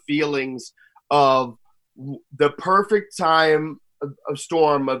all the feelings of the perfect time of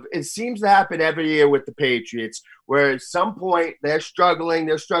storm. Of it seems to happen every year with the Patriots, where at some point they're struggling,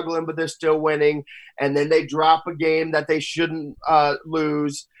 but they're still winning, and then they drop a game that they shouldn't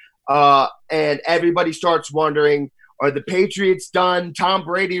lose, and everybody starts wondering, are the Patriots done? Tom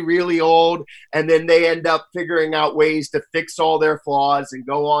Brady really old? And then they end up figuring out ways to fix all their flaws and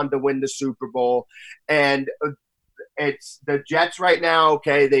go on to win the Super Bowl. And it's the Jets right now.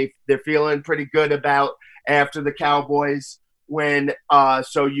 Okay, they're feeling pretty good about after the Cowboys win.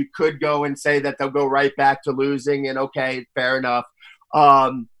 So you could go and say that they'll go right back to losing. And okay, fair enough.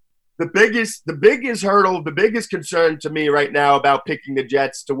 The biggest hurdle, the biggest concern to me right now about picking the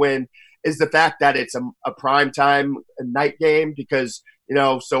Jets to win is the fact that it's a primetime night game, because,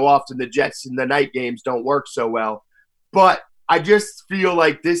 so often the Jets in the night games don't work so well. But I just feel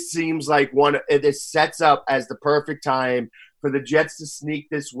like this seems like this sets up as the perfect time for the Jets to sneak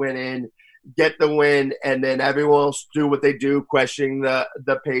this win in, get the win, and then everyone else do what they do, questioning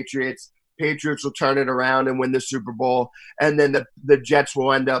the Patriots. Patriots will turn it around and win the Super Bowl, and then the Jets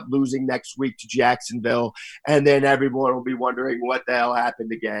will end up losing next week to Jacksonville, and then everyone will be wondering what the hell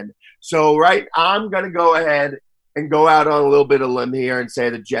happened again. So, I'm going to go ahead and go out on a little bit of a limb here and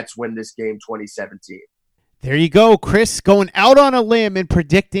say the Jets win this game 2017. There you go, Chris, going out on a limb and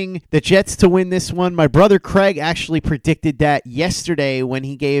predicting the Jets to win this one. My brother Craig actually predicted that yesterday when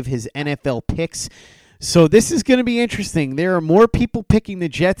he gave his NFL picks. So this is going to be interesting. There are more people picking the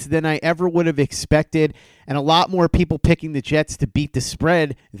Jets than I ever would have expected, and a lot more people picking the Jets to beat the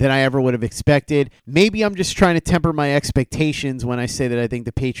spread than I ever would have expected. Maybe I'm just trying to temper my expectations when I say that I think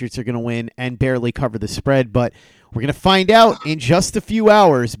the Patriots are going to win and barely cover the spread, but we're going to find out in just a few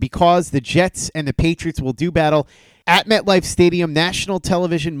hours, because the Jets and the Patriots will do battle at MetLife Stadium, national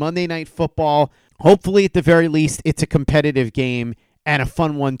television, Monday Night Football. Hopefully, at the very least, it's a competitive game and a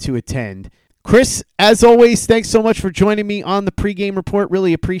fun one to attend. Chris, as always, thanks so much for joining me on the pregame report.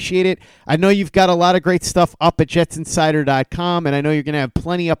 Really appreciate it. I know you've got a lot of great stuff up at jetsinsider.com, and I know you're going to have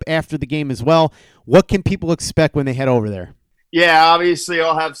plenty up after the game as well. What can people expect when they head over there? Yeah, obviously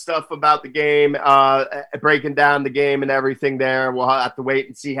I'll have stuff about the game, breaking down the game and everything there. We'll have to wait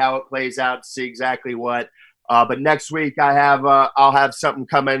and see how it plays out to see exactly what. But next week I'll have something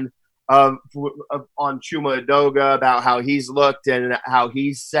coming on Chuma Edoga about how he's looked and how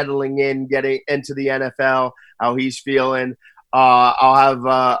he's settling in, getting into the NFL, how he's feeling. I'll have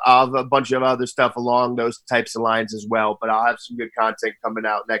a bunch of other stuff along those types of lines as well. But I'll have some good content coming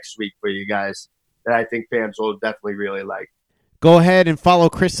out next week for you guys that I think fans will definitely really like. Go ahead and follow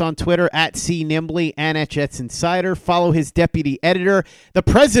Chris on Twitter at C Nimbley and at Jets Insider. Follow his deputy editor, the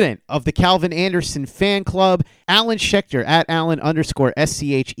president of the Calvin Anderson fan club, Alan Schechter at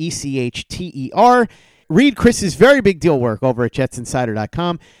Alan_SCHECHTER. Read Chris's very big deal work over at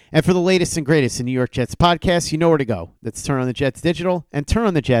jetsinsider.com. And for the latest and greatest in New York Jets podcasts, you know where to go. That's Turn on the Jets Digital and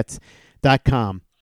turnonthejets.com.